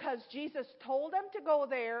there because Jesus told them to go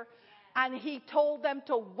there, and he told them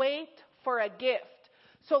to wait for a gift.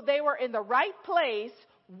 So they were in the right place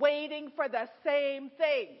waiting for the same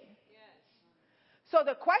thing. So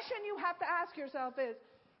the question you have to ask yourself is,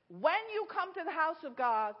 when you come to the house of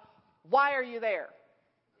God, why are you there?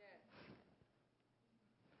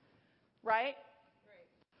 Right?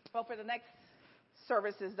 Well, for the next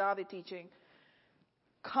services that I'll be teaching,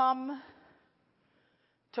 come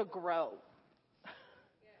to grow.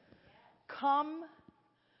 Come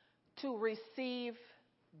to receive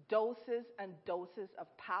doses and doses of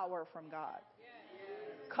power from God.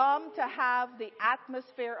 Come to have the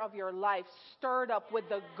atmosphere of your life stirred up with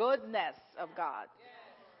the goodness of God.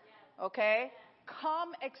 Okay?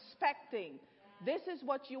 Come expecting. This is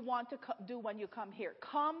what you want to do when you come here.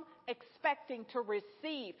 Come expecting to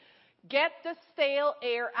receive. Get the stale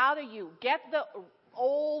air out of you. Get the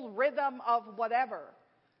old rhythm of whatever.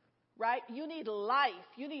 Right? You need life.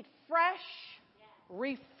 You need fresh,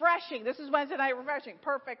 refreshing. This is Wednesday night refreshing.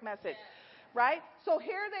 Perfect message. Right? So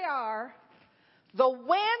here they are. The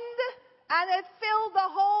wind, and it filled the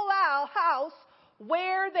whole house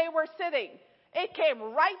where they were sitting. It came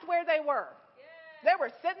right where they were. They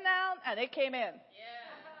were sitting down, and it came in.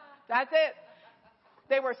 That's it.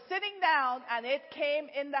 They were sitting down, and it came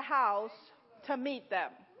in the house to meet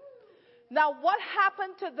them. Now, what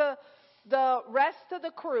happened to the rest of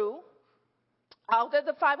the crew, out of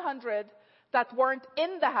the 500 that weren't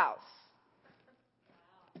in the house?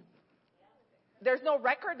 There's no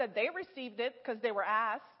record that they received it because they were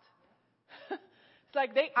asked. It's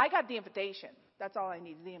like I got the invitation. That's all I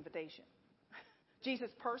need is the invitation. Jesus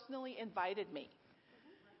personally invited me.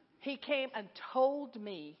 He came and told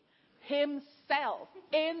me himself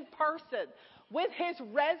in person with his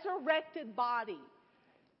resurrected body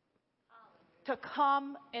to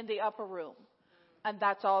come in the upper room. And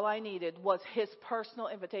that's all I needed was his personal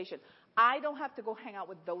invitation. I don't have to go hang out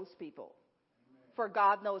with those people for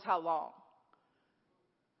God knows how long.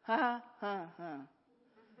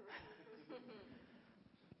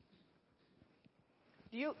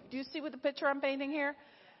 Do you see what the picture I'm painting here?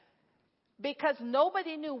 Because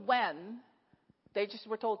nobody knew when, they just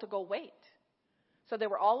were told to go wait. So they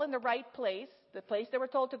were all in the right place, the place they were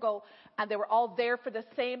told to go, and they were all there for the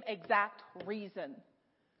same exact reason.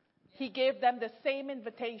 He gave them the same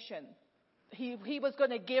invitation. He was going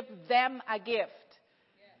to give them a gift.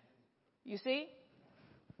 You see?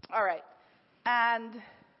 All right. And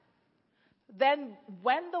then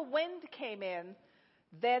when the wind came in,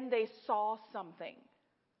 then they saw something.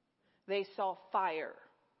 They saw fire.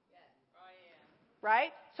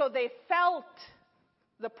 Right? So they felt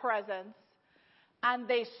the presence and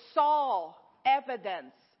they saw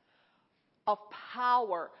evidence of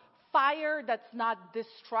power. Fire that's not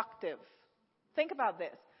destructive. Think about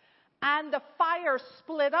this. And the fire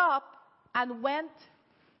split up and went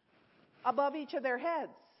above each of their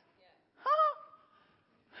heads.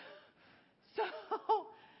 So,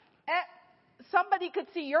 somebody could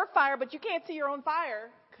see your fire, but you can't see your own fire.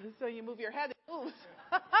 So you move your head, it moves.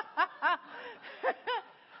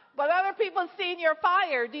 But other people seen your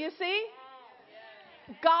fire. Do you see?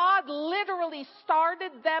 God literally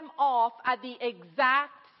started them off at the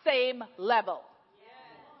exact same level.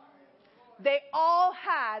 They all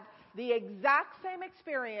had the exact same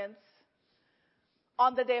experience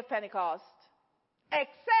on the day of Pentecost. Except,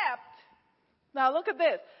 now look at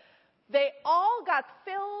this. They all got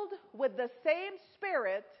filled with the same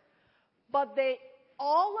Spirit, but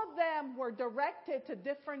all of them were directed to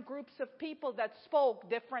different groups of people that spoke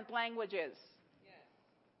different languages.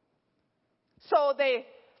 So they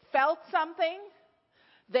felt something,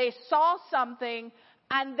 they saw something,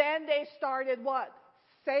 and then they started what?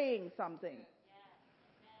 Saying something.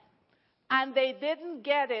 And they didn't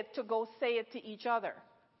get it to go say it to each other.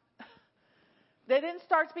 They didn't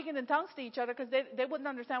start speaking in tongues to each other because they wouldn't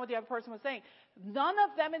understand what the other person was saying. None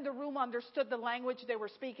of them in the room understood the language they were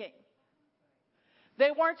speaking.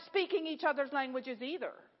 They weren't speaking each other's languages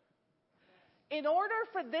either. In order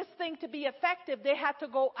for this thing to be effective, they had to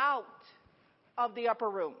go out of the upper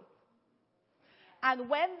room. And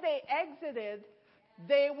when they exited,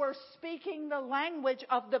 they were speaking the language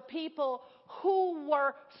of the people who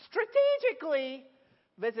were strategically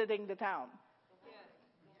visiting the town.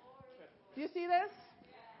 Do you see this?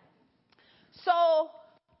 So,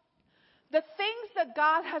 the things that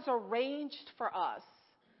God has arranged for us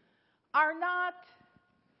are not,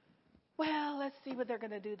 well, let's see what they're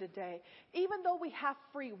going to do today. Even though we have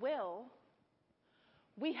free will,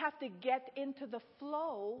 we have to get into the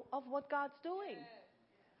flow of what God's doing.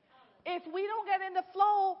 If we don't get in the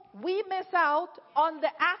flow, we miss out on the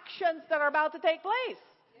actions that are about to take place.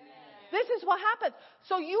 This is what happens.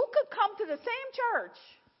 So you could come to the same church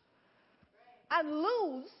and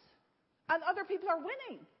lose, and other people are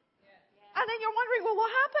winning. And then you're wondering, well, what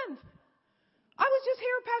happened? I was just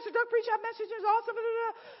hearing Pastor Doug preach that message. It was awesome.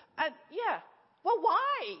 And well,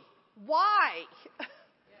 why? Why?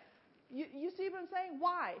 You see what I'm saying?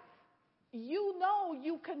 Why? You know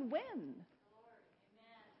you can win.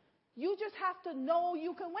 You just have to know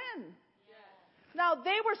you can win. Now,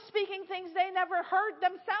 they were speaking things they never heard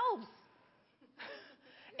themselves.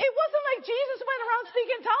 It wasn't like Jesus went around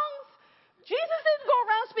speaking tongues. Jesus didn't go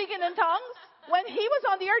around speaking in tongues. When he was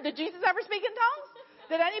on the earth, did Jesus ever speak in tongues?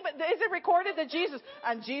 Is it recorded that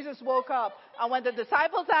Jesus woke up, and when the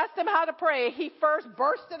disciples asked him how to pray, he first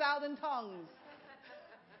bursted out in tongues.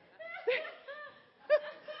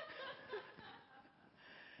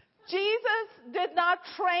 Jesus did not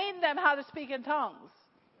train them how to speak in tongues.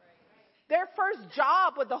 Their first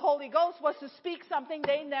job with the Holy Ghost was to speak something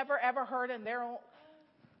they never ever heard in their own.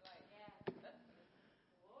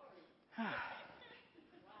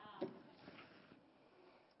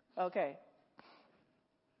 Okay.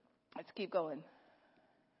 Let's keep going.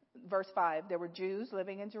 Verse 5. There were Jews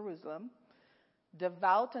living in Jerusalem,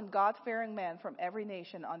 devout and God-fearing men from every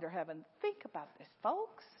nation under heaven. Think about this,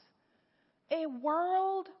 folks. A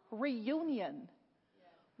world reunion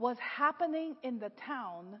was happening in the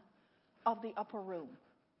town of the upper room.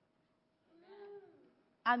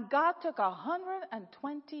 And God took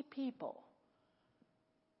 120 people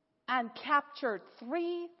and captured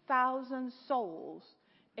 3,000 souls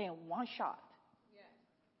in one shot.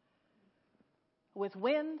 With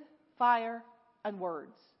wind, fire, and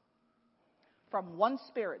words. From one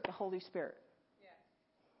Spirit, the Holy Spirit.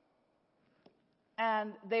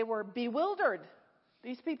 And they were bewildered.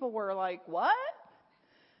 These people were like, what?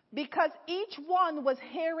 Because each one was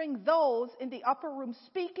hearing those in the upper room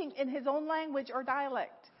speaking in his own language or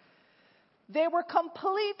dialect. They were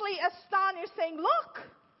completely astonished, saying, look,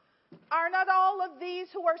 are not all of these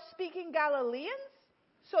who are speaking Galileans?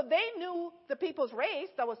 So they knew the people's race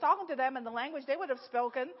that was talking to them and the language they would have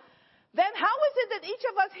spoken. Then how is it that each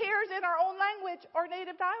of us hears in our own language or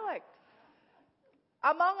native dialect?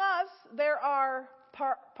 Among us, there are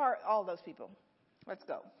all those people. Let's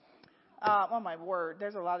go. Oh my word,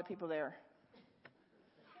 there's a lot of people there.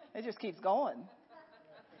 It just keeps going.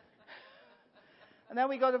 And then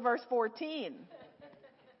we go to verse 14.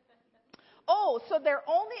 Oh, so their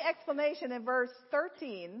only explanation in verse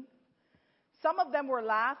 13, some of them were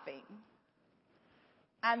laughing.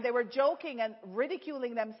 And they were joking and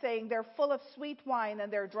ridiculing them, saying they're full of sweet wine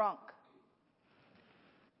and they're drunk.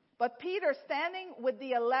 But Peter, standing with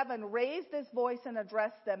the 11, raised his voice and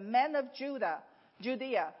addressed them, men of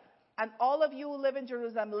Judea, and all of you who live in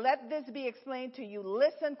Jerusalem, let this be explained to you.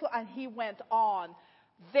 Listen, and he went on.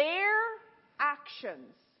 Their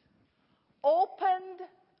actions opened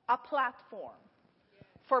a platform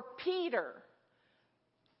for Peter.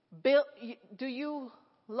 Do you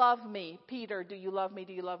love me? Peter, do you love me?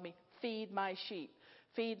 Do you love me? Feed my sheep.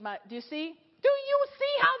 Do you see? Do you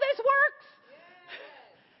see how this works?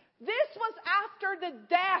 This was after the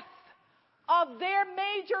death of their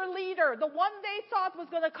major leader, the one they thought was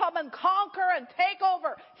going to come and conquer and take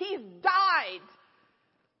over. He's died.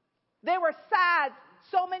 They were sad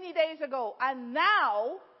so many days ago. And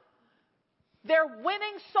now They're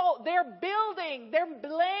winning soul. They're building. They're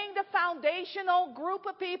laying the foundational group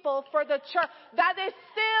of people for the church. That is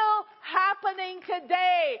still happening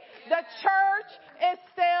today. The church is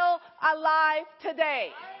still alive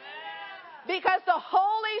today. Because the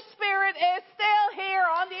Holy Spirit is still here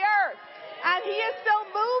on the earth. And He is still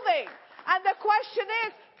moving. And the question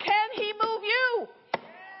is, can He move you?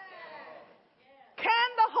 Can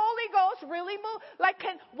the Holy Ghost really move? Like,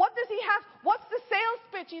 what does He have? What's the sales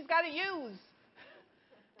pitch He's got to use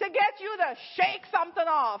to get you to shake something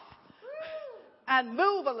off and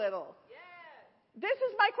move a little? This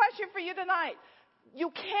is my question for you tonight. You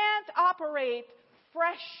can't operate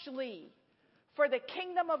freshly for the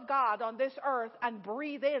kingdom of God on this earth and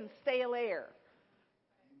breathe in stale air.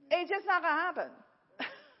 It's just not going to happen.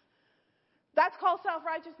 That's called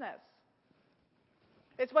self-righteousness.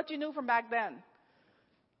 It's what you knew from back then.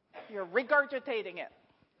 You're regurgitating it.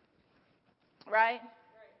 Right?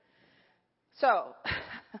 So,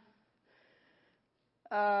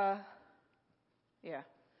 yeah.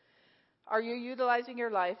 Are you utilizing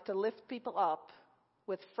your life to lift people up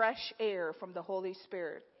with fresh air from the Holy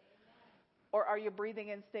Spirit? Or are you breathing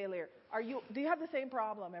in stale air? Do you have the same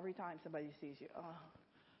problem every time somebody sees you? Oh,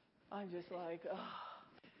 I'm just like,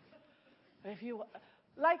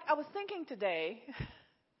 I was thinking today,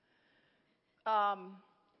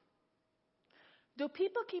 do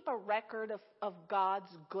people keep a record of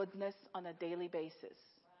God's goodness on a daily basis?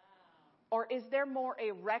 Or is there more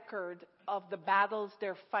a record of the battles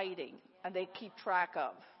they're fighting and they keep track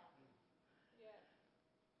of?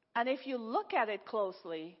 And if you look at it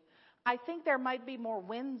closely, I think there might be more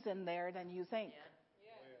wins in there than you think.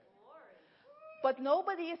 But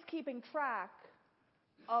nobody is keeping track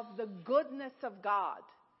of the goodness of God.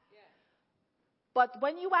 But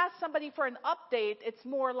when you ask somebody for an update, it's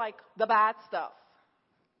more like the bad stuff.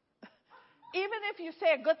 Even if you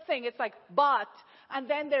say a good thing, it's like, but, and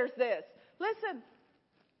then there's this. Listen,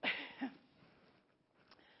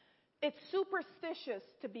 it's superstitious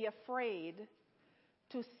to be afraid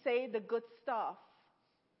to say the good stuff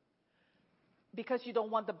because you don't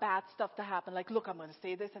want the bad stuff to happen. Like, look, I'm going to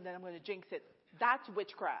say this and then I'm going to jinx it. That's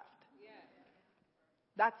witchcraft.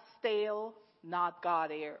 That's stale, not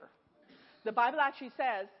God air. The Bible actually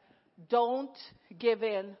says, don't give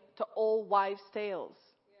in to old wives' tales.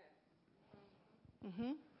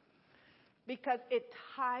 Because it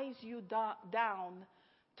ties you down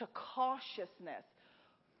to cautiousness.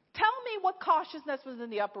 Tell me what cautiousness was in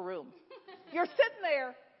the upper room. You're sitting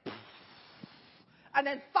there, and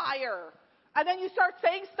then fire. And then you start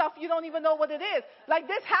saying stuff you don't even know what it is. Like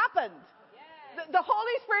this happened. The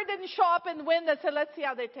Holy Spirit didn't show up in the wind and say, let's see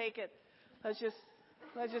how they take it. Let's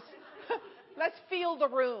feel the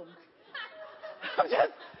room.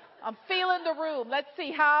 I'm feeling the room. Let's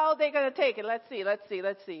see how they're going to take it. Let's see.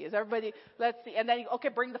 Is everybody, let's see. And then, okay,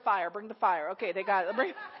 bring the fire. Okay, they got it.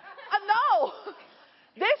 No.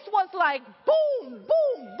 This was like boom,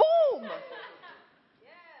 boom, boom.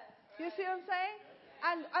 You see what I'm saying?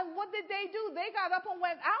 And what did they do? They got up and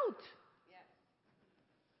went out.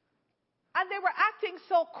 And they were acting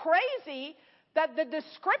so crazy that the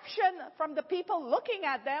description from the people looking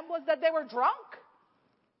at them was that they were drunk.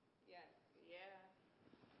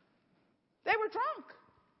 They were drunk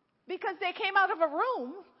because they came out of a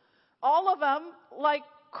room, all of them like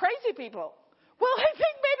crazy people. Well, I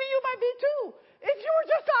think maybe you might be too. If you were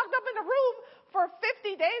just locked up in a room for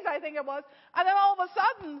 50 days, I think it was, and then all of a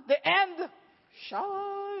sudden, the end,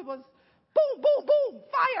 it was boom, boom, boom,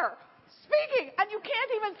 fire, speaking, and you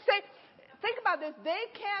can't even say, think about this, they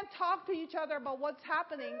can't talk to each other about what's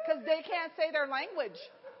happening because they can't say their language.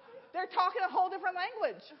 They're talking a whole different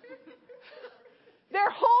language. Their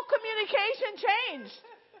whole communication changed.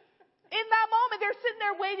 In that moment, they're sitting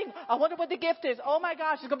there waiting. I wonder what the gift is. Oh my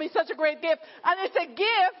gosh, it's going to be such a great gift. And it's a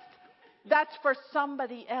gift that's for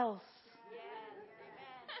somebody else.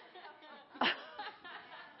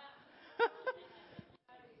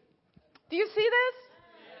 Do you see this?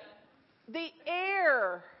 The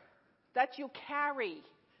air that you carry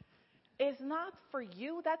is not for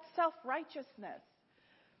you. That's self-righteousness.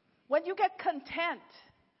 When you get content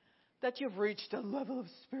that you've reached a level of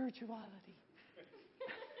spirituality,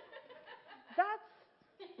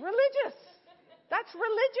 that's religious. That's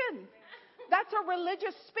religion. That's a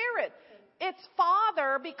religious spirit. Its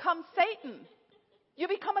father becomes Satan. You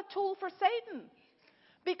become a tool for Satan.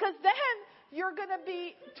 Because then you're going to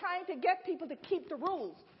be trying to get people to keep the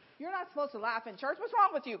rules. You're not supposed to laugh in church. What's wrong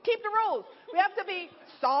with you? Keep the rules. We have to be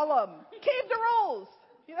solemn. Keep the rules.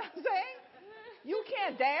 You know what I'm saying? You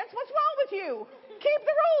can't dance. What's wrong with you? Keep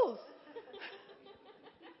the rules.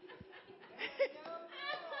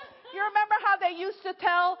 You remember how they used to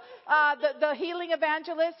tell the healing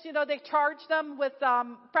evangelists, they charged them with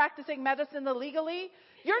practicing medicine illegally?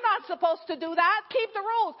 You're not supposed to do that. Keep the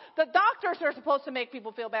rules. The doctors are supposed to make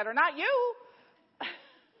people feel better, not you.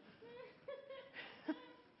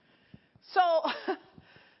 So,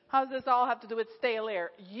 how does this all have to do with stale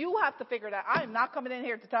air? You have to figure it out. I'm not coming in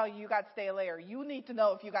here to tell you got stale air. You need to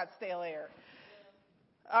know if you got stale air.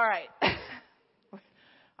 All right.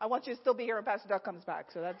 I want you to still be here when Pastor Doug comes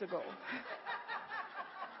back, so that's a goal.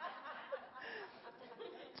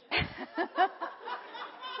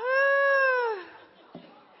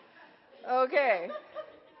 Okay.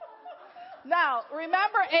 Now,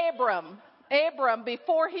 remember Abram,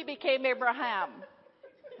 before he became Abraham,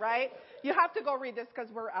 right? You have to go read this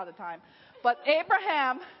because we're out of time. But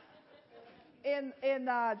Abraham, in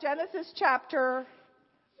Genesis chapter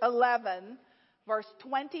 11, verse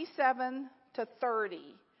 27 to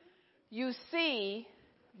 30, you see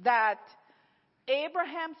that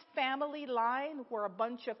Abraham's family line were a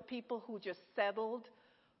bunch of people who just settled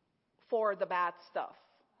for the bad stuff.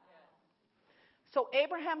 So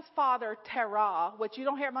Abraham's father, Terah, which you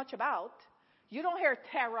don't hear much about, you don't hear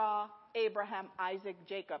Terah, Abraham, Isaac,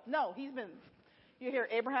 Jacob. No, you hear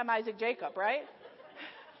Abraham, Isaac, Jacob, right?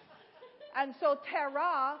 And so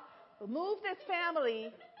Terah moved his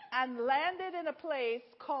family and landed in a place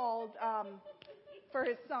called, for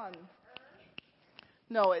his son.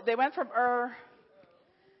 No, they went from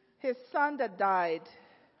his son that died.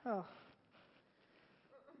 Oh.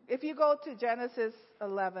 If you go to Genesis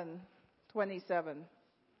 11:27,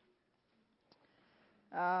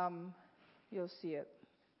 you'll see it.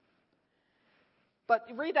 But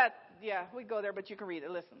read that. Yeah, we go there, but you can read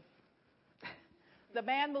it. Listen. The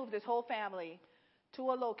man moved his whole family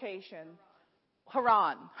to a location,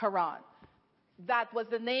 Haran. That was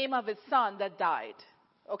the name of his son that died.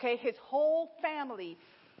 Okay, his whole family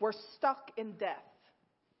were stuck in death.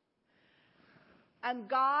 And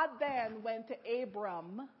God then went to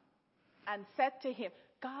Abram and said to him,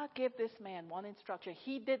 God gave this man one instruction.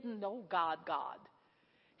 He didn't know God.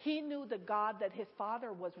 He knew the God that his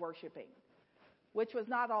father was worshiping, which was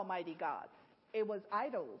not Almighty God. It was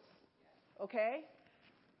idols. Okay?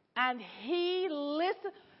 And he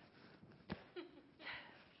listened.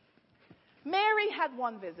 Mary had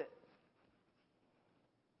one visit.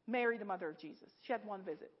 Mary, the mother of Jesus. She had one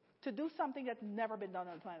visit to do something that's never been done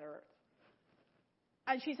on planet Earth.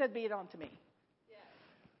 And she said, be it unto me.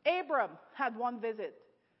 Yeah. Abram had one visit.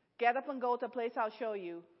 Get up and go to a place I'll show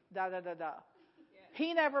you. Yeah.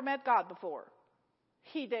 He never met God before.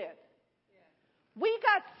 He did. Yeah. We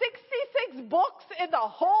got 66 books in the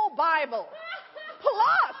whole Bible.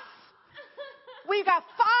 Plus, we got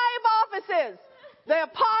 5 offices. The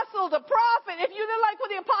apostle, the prophet. If you didn't like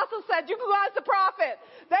what the apostle said, you can go ask the prophet.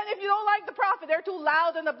 Then if you don't like the prophet, they're too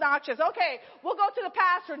loud and obnoxious. Okay, we'll go to the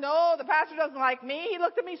pastor. No, the pastor doesn't like me. He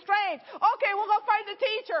looked at me strange. Okay, we'll go find the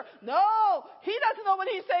teacher. No, he doesn't know what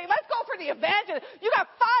he's saying. Let's go for the evangelist. You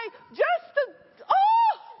got 5 just to,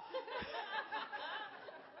 oh!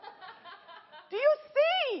 Do you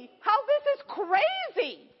see how this is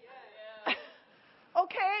crazy? Yeah.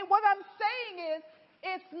 Okay, what I'm saying is,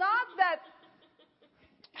 it's not that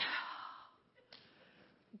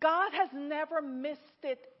God has never missed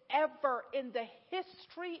it ever in the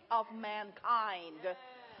history of mankind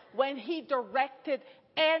when he directed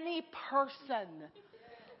any person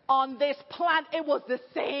on this planet. It was the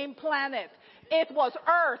same planet. It was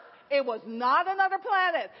Earth. It was not another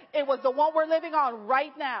planet. It was the one we're living on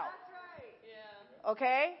right now.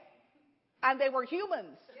 Okay? And they were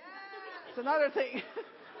humans. It's another thing.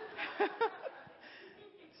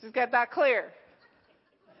 Just get that clear.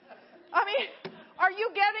 I mean, are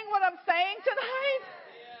you getting what I'm saying tonight?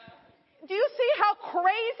 Yeah. Do you see how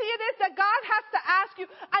crazy it is that God has to ask you,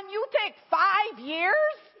 and you take 5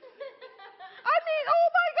 years? I mean, oh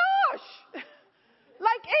my gosh.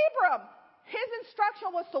 Like Abram, his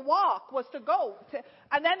instruction was to walk, was to go.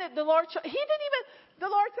 And then the Lord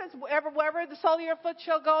says, wherever the sole of your foot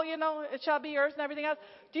shall go, it shall be yours and everything else.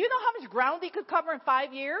 Do you know how much ground he could cover in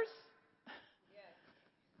 5 years?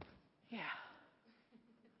 Yeah.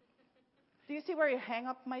 Do you see where your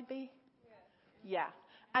hang-up might be? Yeah.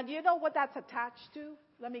 And do you know what that's attached to?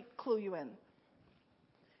 Let me clue you in.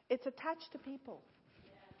 It's attached to people.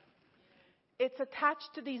 It's attached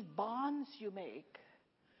to these bonds you make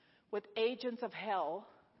with agents of hell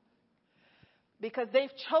because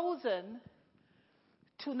they've chosen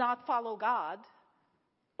to not follow God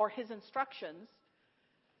or his instructions.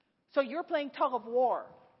 So you're playing tug of war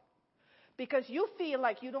because you feel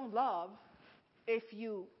like you don't love if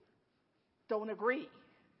you don't agree.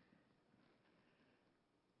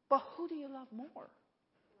 But who do you love more?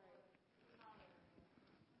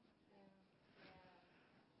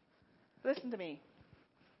 Listen to me.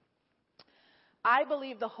 I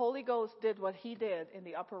believe the Holy Ghost did what he did in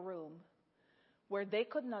the upper room where they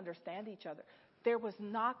couldn't understand each other. There was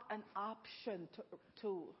not an option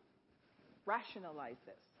to rationalize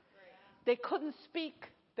this. They couldn't speak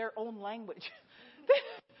their own language.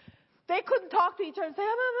 They couldn't talk to each other and say,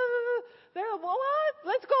 they're like, well, what?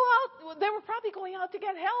 Let's go out. They were probably going out to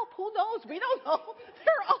get help. Who knows? We don't know.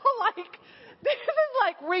 They're all like, this is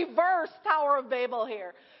like reverse Tower of Babel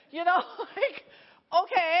here. You know, like,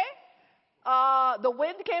 okay. The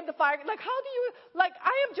wind came, the fire. Like, how do you, like,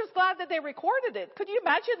 I am just glad that they recorded it. Could you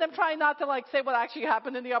imagine them trying not to, like, say what actually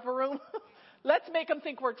happened in the upper room? Let's make them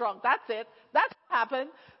think we're drunk. That's it. That's what happened.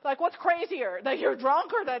 Like, what's crazier? That you're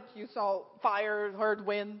drunk or that you saw fire, heard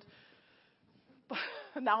wind?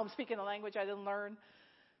 Now I'm speaking a language I didn't learn.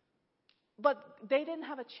 But they didn't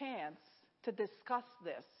have a chance to discuss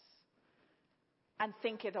this and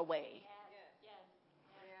think it away.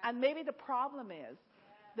 And maybe the problem is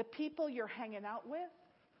the people you're hanging out with,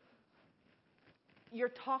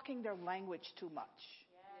 you're talking their language too much.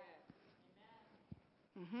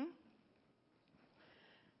 Mm-hmm.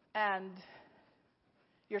 And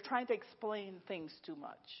you're trying to explain things too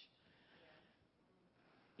much.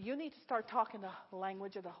 You need to start talking the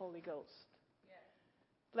language of the Holy Ghost.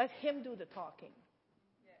 Let him do the talking.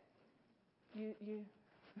 You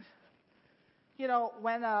know,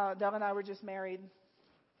 when Doug and I were just married,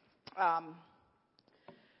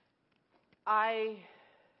 I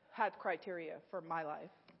had criteria for my life,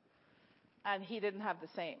 and he didn't have the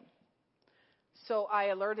same. So I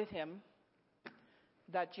alerted him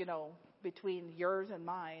that, you know, between yours and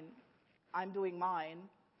mine, I'm doing mine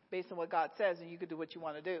based on what God says, and you can do what you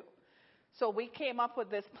want to do. So we came up with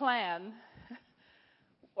this plan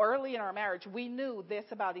early in our marriage. We knew this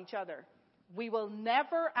about each other. We will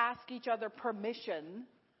never ask each other permission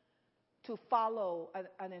to follow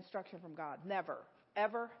an instruction from God. Never.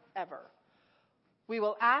 Ever, ever. We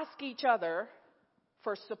will ask each other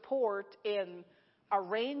for support in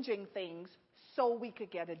arranging things so we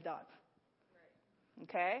could get it done.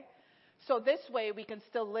 Okay? So this way we can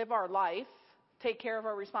still live our life, take care of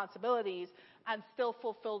our responsibilities, and still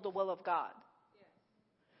fulfill the will of God.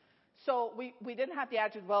 So we didn't have the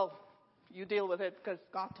attitude, well, you deal with it because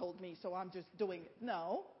God told me, so I'm just doing it.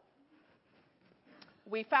 No.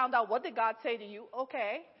 We found out, what did God say to you?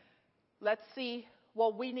 Okay, let's see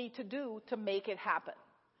what we need to do to make it happen.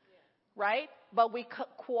 Right? But we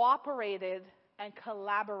cooperated and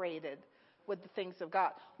collaborated with the things of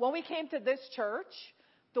God. When we came to this church,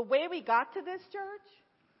 the way we got to this church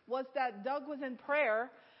was that Doug was in prayer,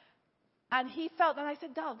 and he felt, and I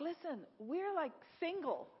said, Doug, listen, we're like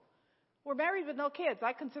single. We're married with no kids.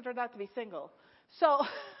 I consider that to be single. So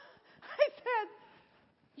I said,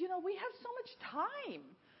 you know, we have so much time.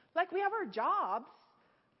 Like, we have our jobs,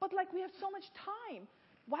 but like, we have so much time.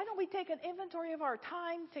 Why don't we take an inventory of our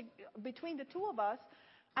time between the two of us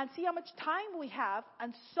and see how much time we have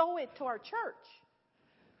and sow it to our church?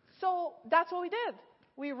 So that's what we did.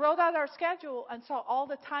 We wrote out our schedule and saw all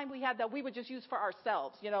the time we had that we would just use for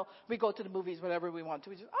ourselves. You know, we go to the movies whenever we want to.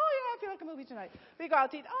 We just, oh, yeah, I feel like a movie tonight. We go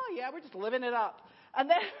out to eat. Oh, yeah, we're just living it up. And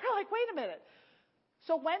then we're like, wait a minute.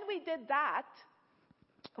 So when we did that,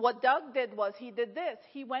 what Doug did was he did this.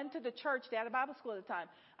 He went to the church. They had a Bible school at the time.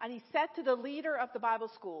 And he said to the leader of the Bible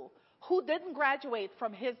school, who didn't graduate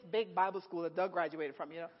from his big Bible school that Doug graduated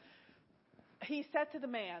from, you know. He said to the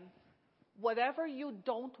man, whatever you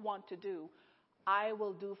don't want to do, I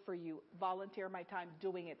will do for you. Volunteer my time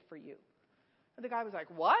doing it for you. And the guy was like,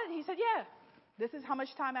 what? He said, yeah, this is how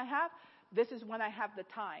much time I have. This is when I have the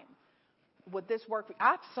time. Would this work for you?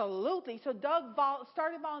 Absolutely. So Doug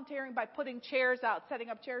started volunteering by putting chairs out, setting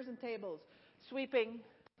up chairs and tables, sweeping,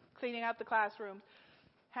 cleaning out the classrooms,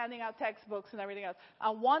 handing out textbooks and everything else.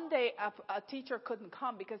 And one day a teacher couldn't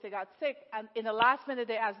come because they got sick. And in the last minute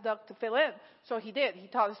they asked Doug to fill in. So he did. He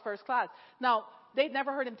taught his first class. Now, they'd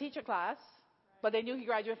never heard him teach a class, but they knew he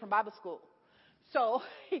graduated from Bible school. So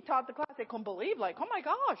he taught the class. They couldn't believe, like, oh my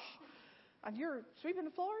gosh, and you're sweeping the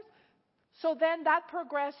floors? So then that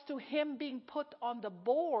progressed to him being put on the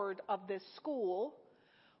board of this school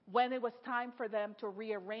when it was time for them to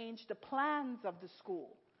rearrange the plans of the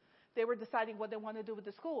school. They were deciding what they want to do with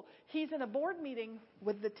the school. He's in a board meeting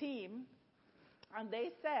with the team, and they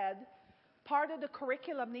said part of the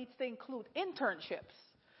curriculum needs to include internships.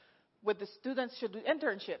 With the students should do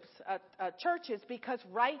internships at churches, because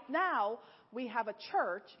right now we have a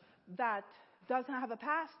church that doesn't have a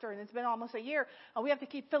pastor, and it's been almost a year, and we have to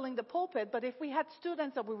keep filling the pulpit. But if we had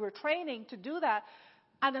students that we were training to do that,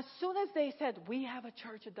 and as soon as they said, we have a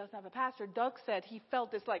church that doesn't have a pastor, Doug said he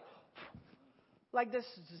felt this like this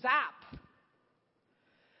zap.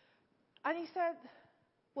 And he said,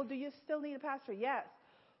 well, do you still need a pastor? Yes.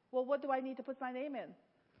 Well, what do I need to put my name in?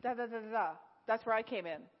 Da, da, da, da, da. That's where I came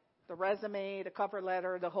in. The resume, the cover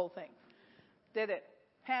letter, the whole thing. Did it.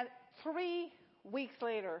 Had 3 weeks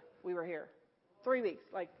later, we were here. 3 weeks,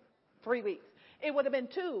 like 3 weeks. It would have been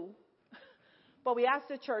 2, but we asked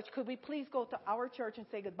the church, could we please go to our church and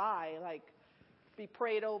say goodbye, like be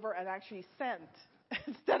prayed over and actually sent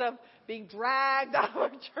instead of being dragged out of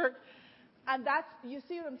our church. And that's, you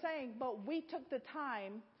see what I'm saying? But we took the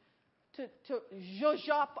time to zhuzh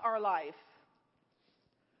up our life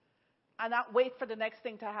and not wait for the next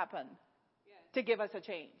thing to happen to give us a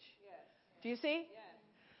change. Do you see?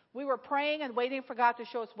 We were praying and waiting for God to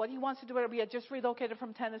show us what He wants to do. We had just relocated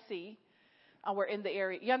from Tennessee, and we're in the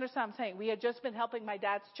area. You understand what I'm saying? We had just been helping my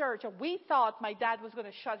dad's church, and we thought my dad was going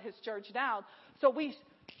to shut his church down. So we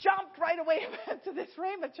jumped right away to this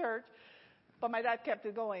Rhema church. But my dad kept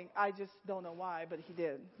it going. I just don't know why, but he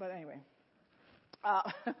did. But anyway,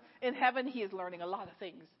 in heaven, he is learning a lot of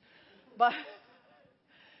things. But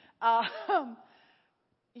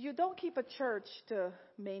you don't keep a church to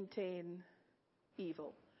maintain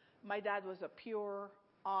evil. My dad was a pure,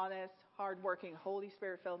 honest, hardworking, Holy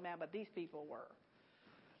Spirit-filled man, but these people were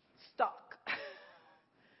stuck.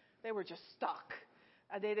 They were just stuck,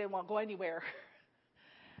 and they didn't want to go anywhere.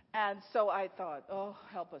 And so I thought, oh,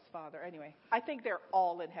 help us, Father. Anyway, I think they're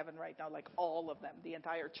all in heaven right now, like all of them, the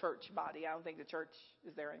entire church body. I don't think the church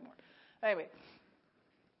is there anymore. Anyway,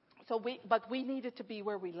 so we needed to be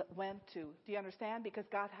where we went to. Do you understand? Because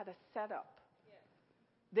God had a setup.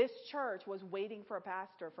 This church was waiting for a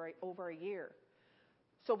pastor for over a year.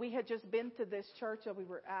 So we had just been to this church that we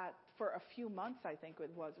were at for a few months, I think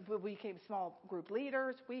it was. We became small group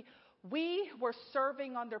leaders. We were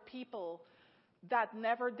serving under people that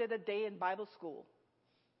never did a day in Bible school.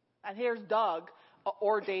 And here's Doug, an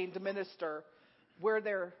ordained minister. We're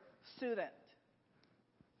their student.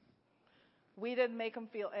 We didn't make them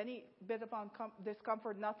feel any bit of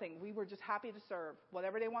discomfort, nothing. We were just happy to serve.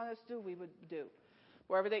 Whatever they wanted us to do, we would do.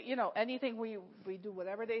 Wherever they, anything we do,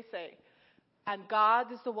 whatever they say. And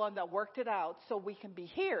God is the one that worked it out so we can be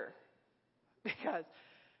here. Because,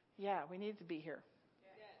 we need to be here.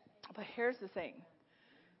 But here's the thing.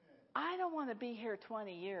 I don't want to be here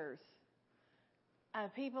 20 years.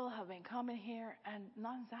 And people have been coming here and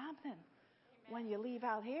nothing's happening when you leave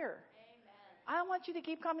out here. I don't want you to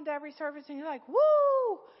keep coming to every service and you're like,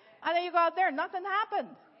 woo! And then you go out there, nothing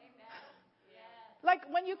happened. Like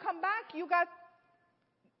when you come back, you got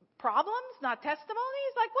problems, not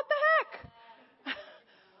testimonies. Like, what the heck?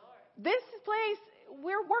 This place,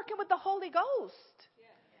 we're working with the Holy Ghost.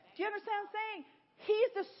 Do you understand what I'm saying?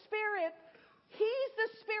 He's the Spirit. He's the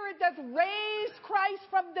Spirit that raised Christ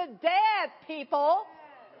from the dead, people.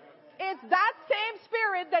 It's that same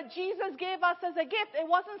Spirit that Jesus gave us as a gift. It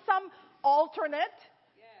wasn't some alternate,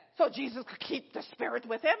 so Jesus could keep the Spirit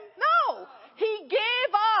with him. No, He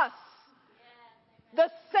gave us the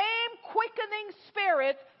same quickening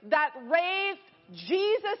Spirit that raised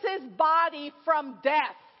Jesus' body from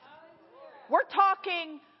death. We're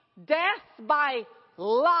talking death by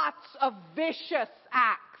lots of vicious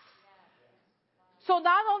acts. So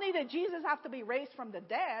not only did Jesus have to be raised from the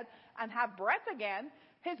dead and have breath again,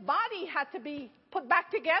 His body had to be put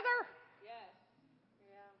back together.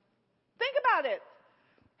 Think about it.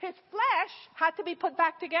 His flesh had to be put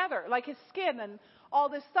back together, like his skin and all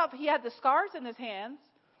this stuff. He had the scars in his hands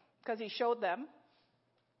because He showed them.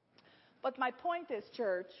 But my point is,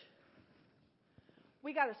 church,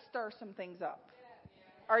 we got to stir some things up.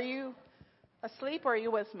 Are you asleep or are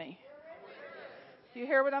you with me? Do you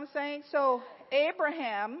hear what I'm saying? So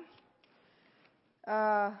Abraham,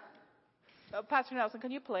 Pastor Nelson,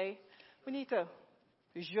 can you play? We need to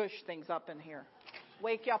zhush things up in here.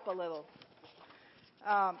 Wake you up a little.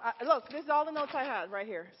 Look, this is all the notes I had right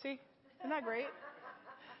here. See? Isn't that great?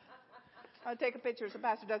 I'll take a picture so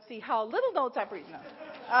Pastor Doug see how little notes I bring now.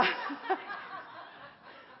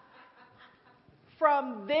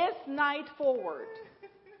 From this night forward,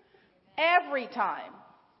 every time,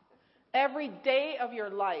 every day of your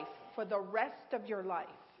life, for the rest of your life,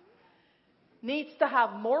 needs to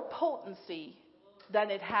have more potency than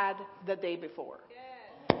it had the day before.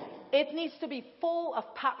 It needs to be full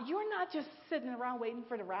of power. You're not just sitting around waiting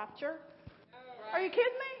for the rapture. Are you kidding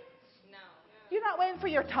me? No. You're not waiting for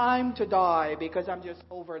your time to die because I'm just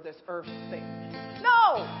over this earth thing.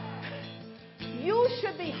 No! You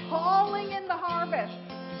should be hauling in the harvest,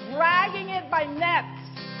 dragging it by nets.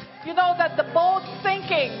 You know that the boat's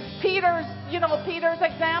sinking. Peter's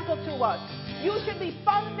example to us. You should be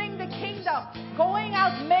funding the kingdom, going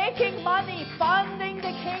out making money, funding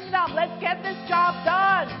the kingdom. Let's get this job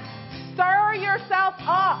done. Stir yourself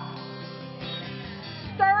up.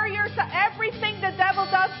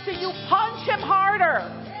 devil does to you, punch him harder.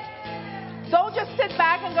 Don't just sit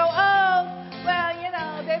back and go, oh, well, you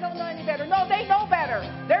know, they don't know any better. No, they know better.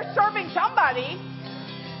 They're serving somebody,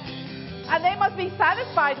 and they must be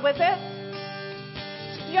satisfied with it.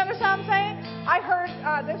 You understand what I'm saying? I heard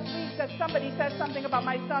this week that somebody said something about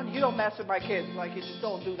my son. You don't mess with my kids. Like, you just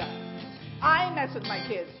don't do that. I mess with my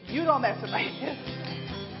kids. You don't mess with my kids.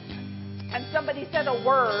 And somebody said a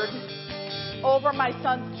word over my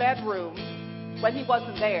son's bedroom when he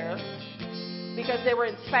wasn't there because they were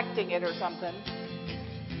inspecting it or something.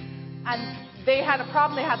 And they had a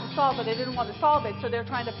problem they had to solve, but they didn't want to solve it, so they're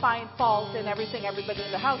trying to find fault in everything everybody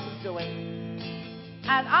in the house is doing.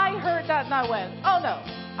 And I heard that and I went, oh no,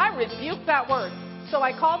 I rebuked that word. So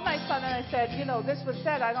I called my son and I said, you know, this was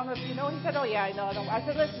said, I don't know if you know. He said, oh yeah, I know. I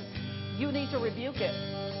said, listen, you need to rebuke it.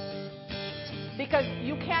 Because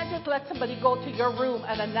you can't just let somebody go to your room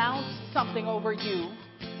and announce something over you.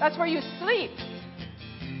 That's where you sleep.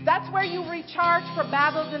 That's where you recharge for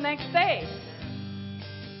battle the next day.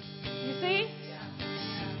 You see?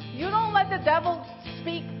 You don't let the devil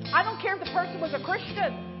speak. I don't care if the person was a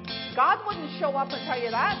Christian. God wouldn't show up and tell you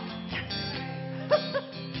that.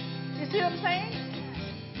 You see what I'm saying?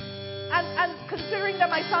 And considering that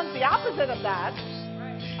my son's the opposite of that,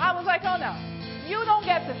 I was like, oh no. You don't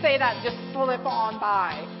get to say that and just slip on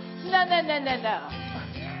by. No.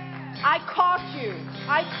 I caught you.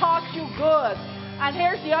 I caught you good. And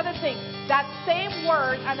here's the other thing. That same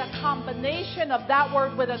word and a combination of that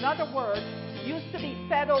word with another word used to be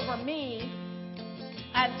said over me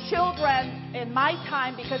and children in my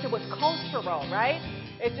time because it was cultural, right?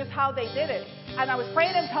 It's just how they did it. And I was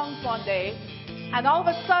praying in tongues one day, and all of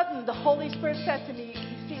a sudden the Holy Spirit said to me,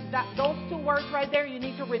 that those two words right there, you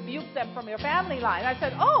need to rebuke them from your family line. I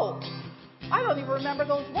said, oh, I don't even remember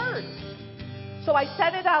those words. So I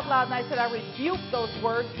said it out loud and I said, I rebuke those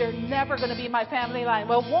words. They're never going to be my family line.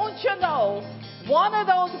 Well, won't you know, one of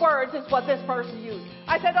those words is what this person used.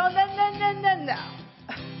 I said, oh, no.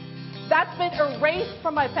 That's been erased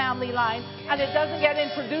from my family line and it doesn't get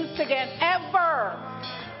introduced again ever.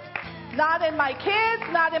 Not in my kids,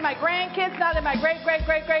 not in my grandkids, not in my great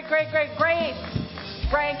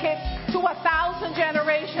grandkids, to 1,000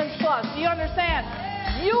 generations plus. Do you understand?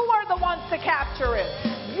 You are the ones to capture it.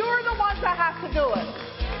 You're the ones that have to do it.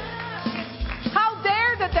 How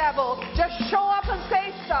dare the devil just show up and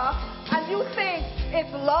say stuff and you think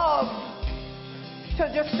it's love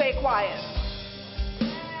to just stay quiet.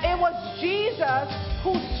 It was Jesus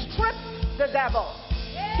who stripped the devil.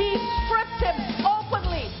 He stripped him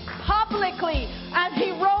openly, publicly, and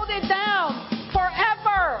he wrote it down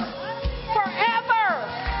forever. Forever.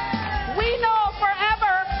 We know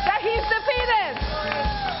forever that he's defeated.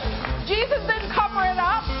 Jesus didn't cover it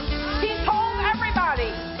up. He told everybody.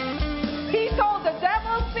 He told the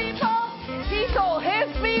devil's people. He told his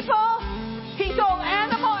people. He told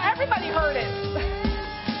animal. Everybody heard it.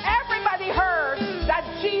 Everybody heard that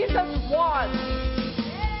Jesus won.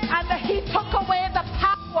 And that he took away the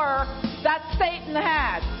power that Satan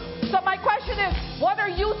had. So my question is, what are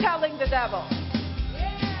you telling the devil?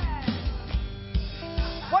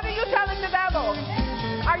 What are you telling the devil?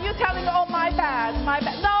 Are you telling, oh, my bad?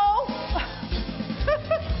 No.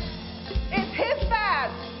 It's his bad.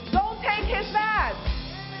 Don't take his bad.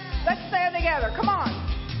 Let's stand together. Come on.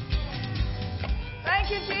 Thank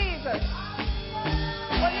you, Jesus.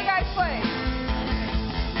 What do you guys play?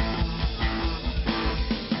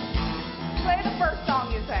 Play the first song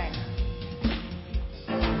you sang.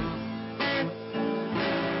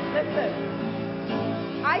 Listen,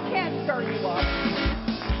 I can't stir you up.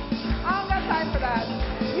 I don't got time for that.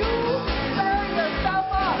 You stir yourself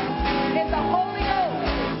up in the Holy Ghost.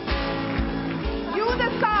 You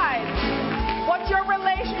decide what your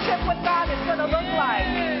relationship with God is going to look like.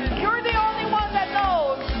 You're the only one that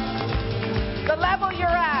knows the level you're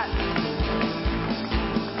at.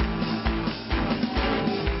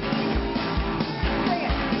 Sing it.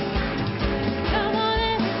 Come on,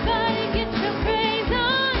 everybody, get your praise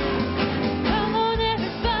on. Come on,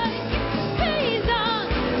 everybody, get your praise on.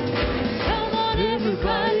 Come on,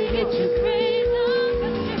 everybody, get your praise on.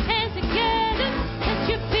 Put your hands together, let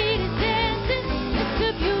your feet is dancing. Lift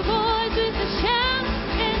up your voice with a shout,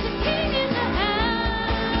 and the King in the house.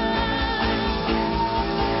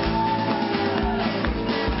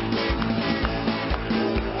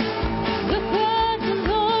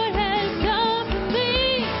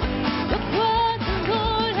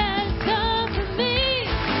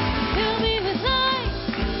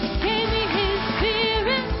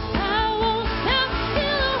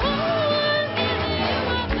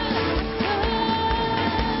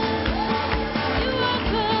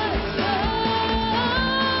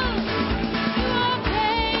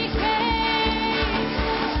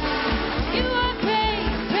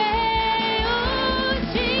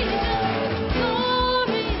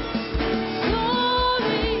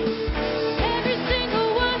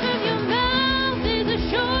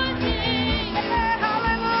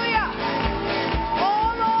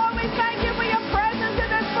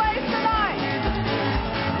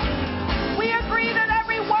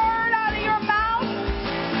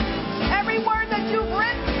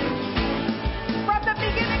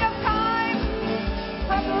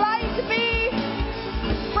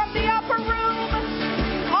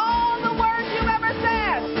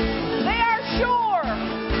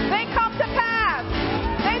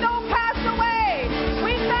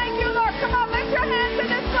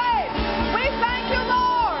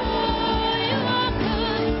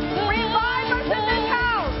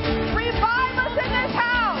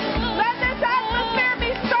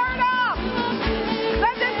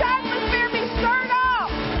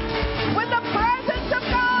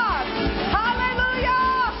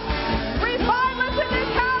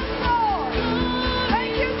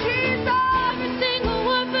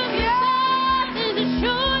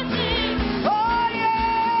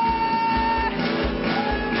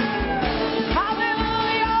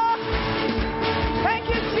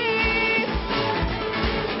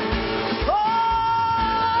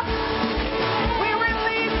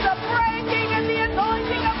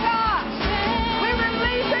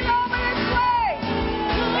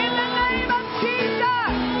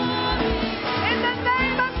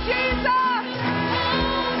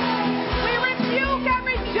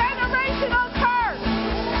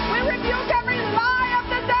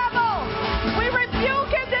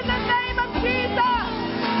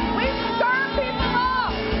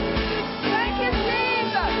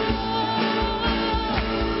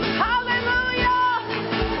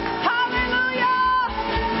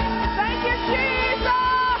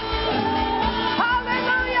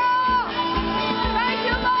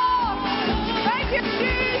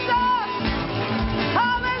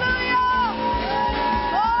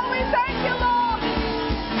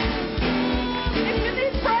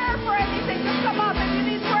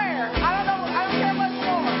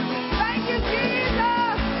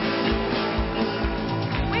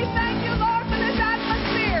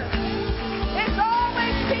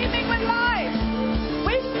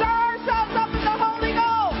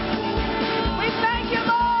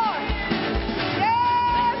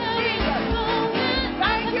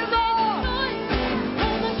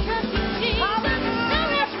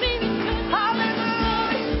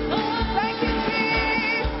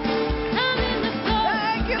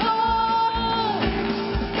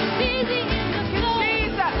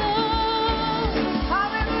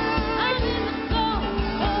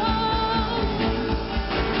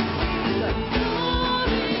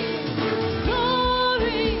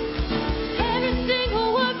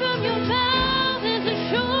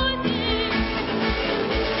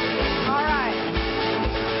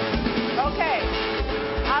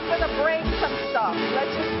 going to break some stuff.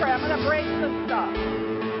 Let's just pray. I'm going to break some stuff.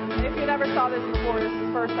 And if you never saw this before, this is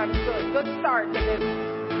the first time. Good start to this,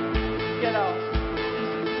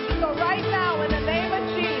 So right now, in the name of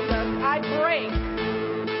Jesus, I break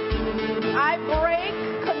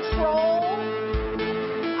control.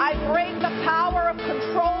 I break the power of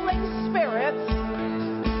controlling spirits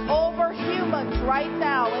over humans right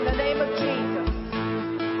now in the name of Jesus.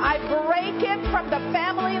 I break it from the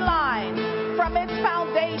family line, from its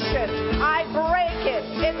foundation. I break it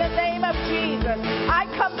in the name of Jesus. I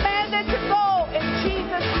command it to go in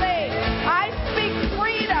Jesus' name. I speak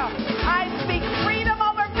freedom. I speak freedom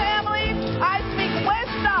over families. I speak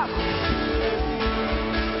wisdom.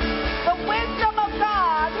 The wisdom of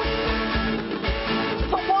God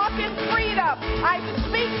to walk in freedom. I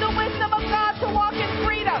speak the wisdom of God to walk in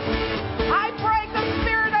freedom. I break the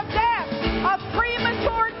spirit of death, of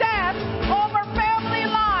premature death over family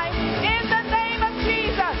lines in the name of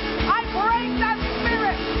Jesus. I break that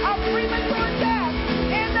spirit of premature death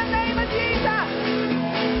in the name of Jesus.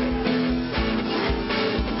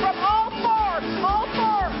 From all forms.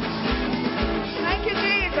 Thank you,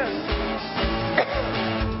 Jesus.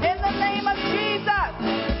 In the name of Jesus,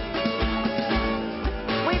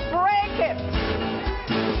 we break it.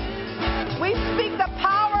 We speak the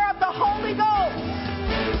power of the Holy Ghost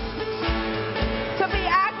to be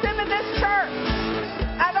active in this church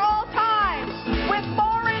at all times with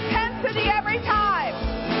more intensity every time.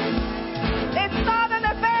 It's not an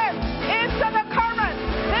event, it's an occurrence.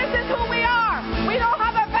 This is who we are. We don't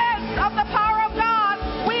have events of the power of God.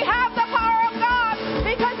 We have the power of God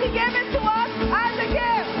because He gave it to us as a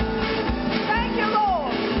gift. Thank you,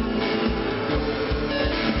 Lord.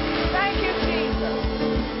 Thank you, Jesus.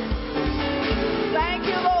 Thank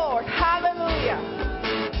you, Lord. Hallelujah.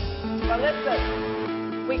 But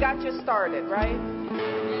listen, we got you started, right?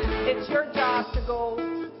 It's your job to go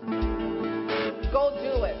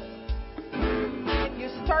do it. You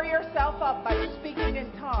stir yourself up by speaking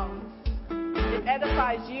in tongues. It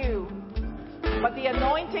edifies you. But the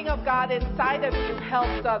anointing of God inside of you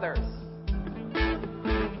helps others.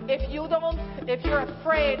 If you're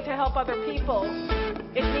afraid to help other people,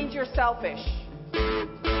 it means you're selfish.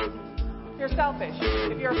 You're selfish.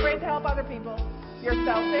 If you're afraid to help other people, you're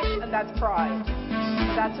selfish, and that's pride.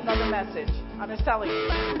 And that's another message. I'm just telling you.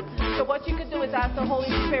 So what you can do is ask the Holy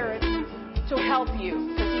Spirit to help you,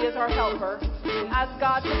 because He is our helper. Ask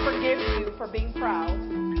God to forgive you for being proud.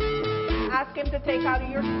 Ask Him to take out of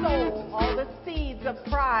your soul all the seeds of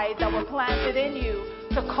pride that were planted in you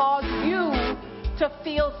to cause you to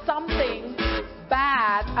feel something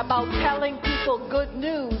bad about telling people good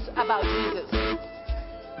news about Jesus.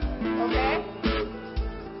 Okay?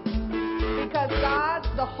 Because God,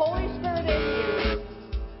 the Holy Spirit in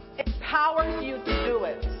you, empowers you to do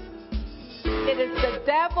it. It is the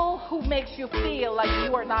devil who makes you feel like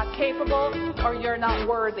you are not capable or you're not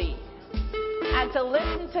worthy. And to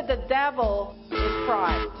listen to the devil is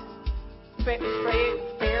pride.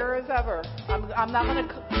 Fair as ever. I'm not going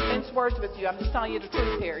to mince words with you. I'm just telling you the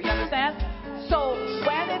truth here. You understand? So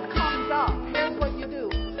when it comes up, here's what you do.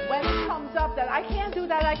 When it comes up that I can't do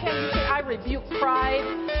that, you say, I rebuke pride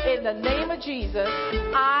in the name of Jesus.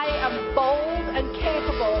 I am bold and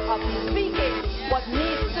capable of speaking what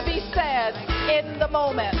needs to be said in the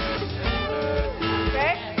moment.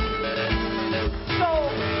 Okay? So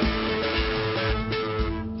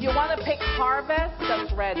you want to pick harvest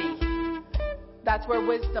that's ready. That's where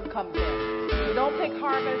wisdom comes in. You don't pick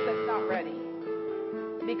harvest that's not ready.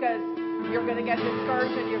 Because you're going to get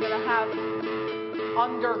discouraged and you're going to have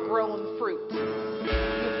undergrown fruit.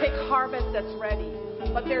 You pick harvest that's ready.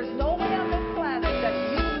 But there's no way on this planet that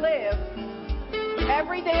you live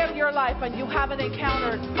every day of your life and you haven't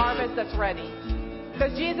encountered harvest that's ready.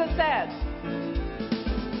 Because Jesus said,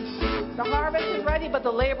 the harvest is ready, but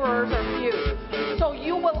the laborers are few. So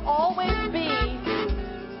you will always be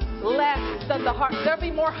less than the harvest. There'll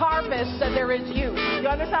be more harvest than there is you. You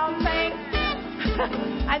understand what I'm saying?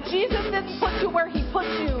 And Jesus didn't put you where He put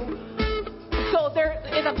you so they're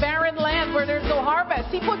in a barren land where there's no harvest.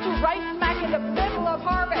 He put you right smack in the middle of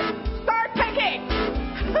harvest. Start picking.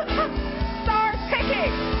 Start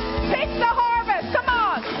picking. Pick the harvest. Come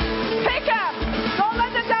on. Pick up. Don't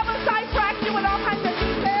let the devil sidetrack you with all kinds of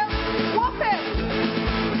details. Whoop it.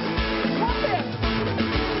 Whoop it.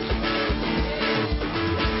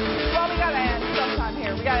 Well, we got to end sometime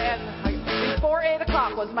here. We got to end. Before 8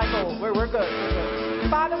 o'clock was my goal. We're good. We're good.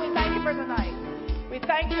 Father, we thank you for tonight. We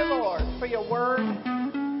thank you, Lord, for your word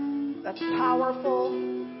that's powerful.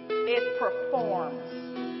 It performs.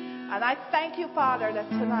 And I thank you, Father, that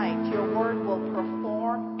tonight your word will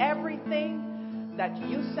perform everything that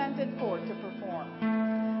you sent it for to perform.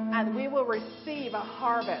 and we will receive a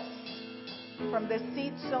harvest from the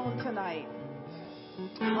seed sown tonight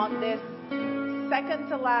on this second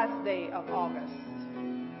to last day of August.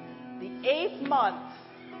 The 8th month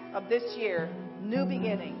of this year, new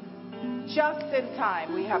beginning. Just in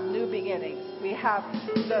time, we have new beginnings. We have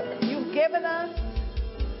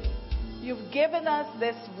you've given us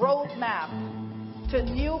this roadmap to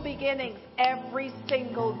new beginnings every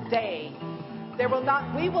single day.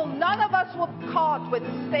 None of us will be caught with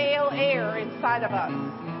stale air inside of us.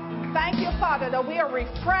 Thank you, Father, that we are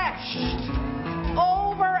refreshed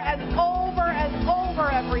over and over and over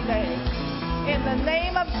every day. In the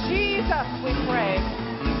name of Jesus, we pray.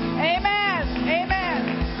 Amen.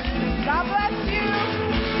 Amen. God bless you.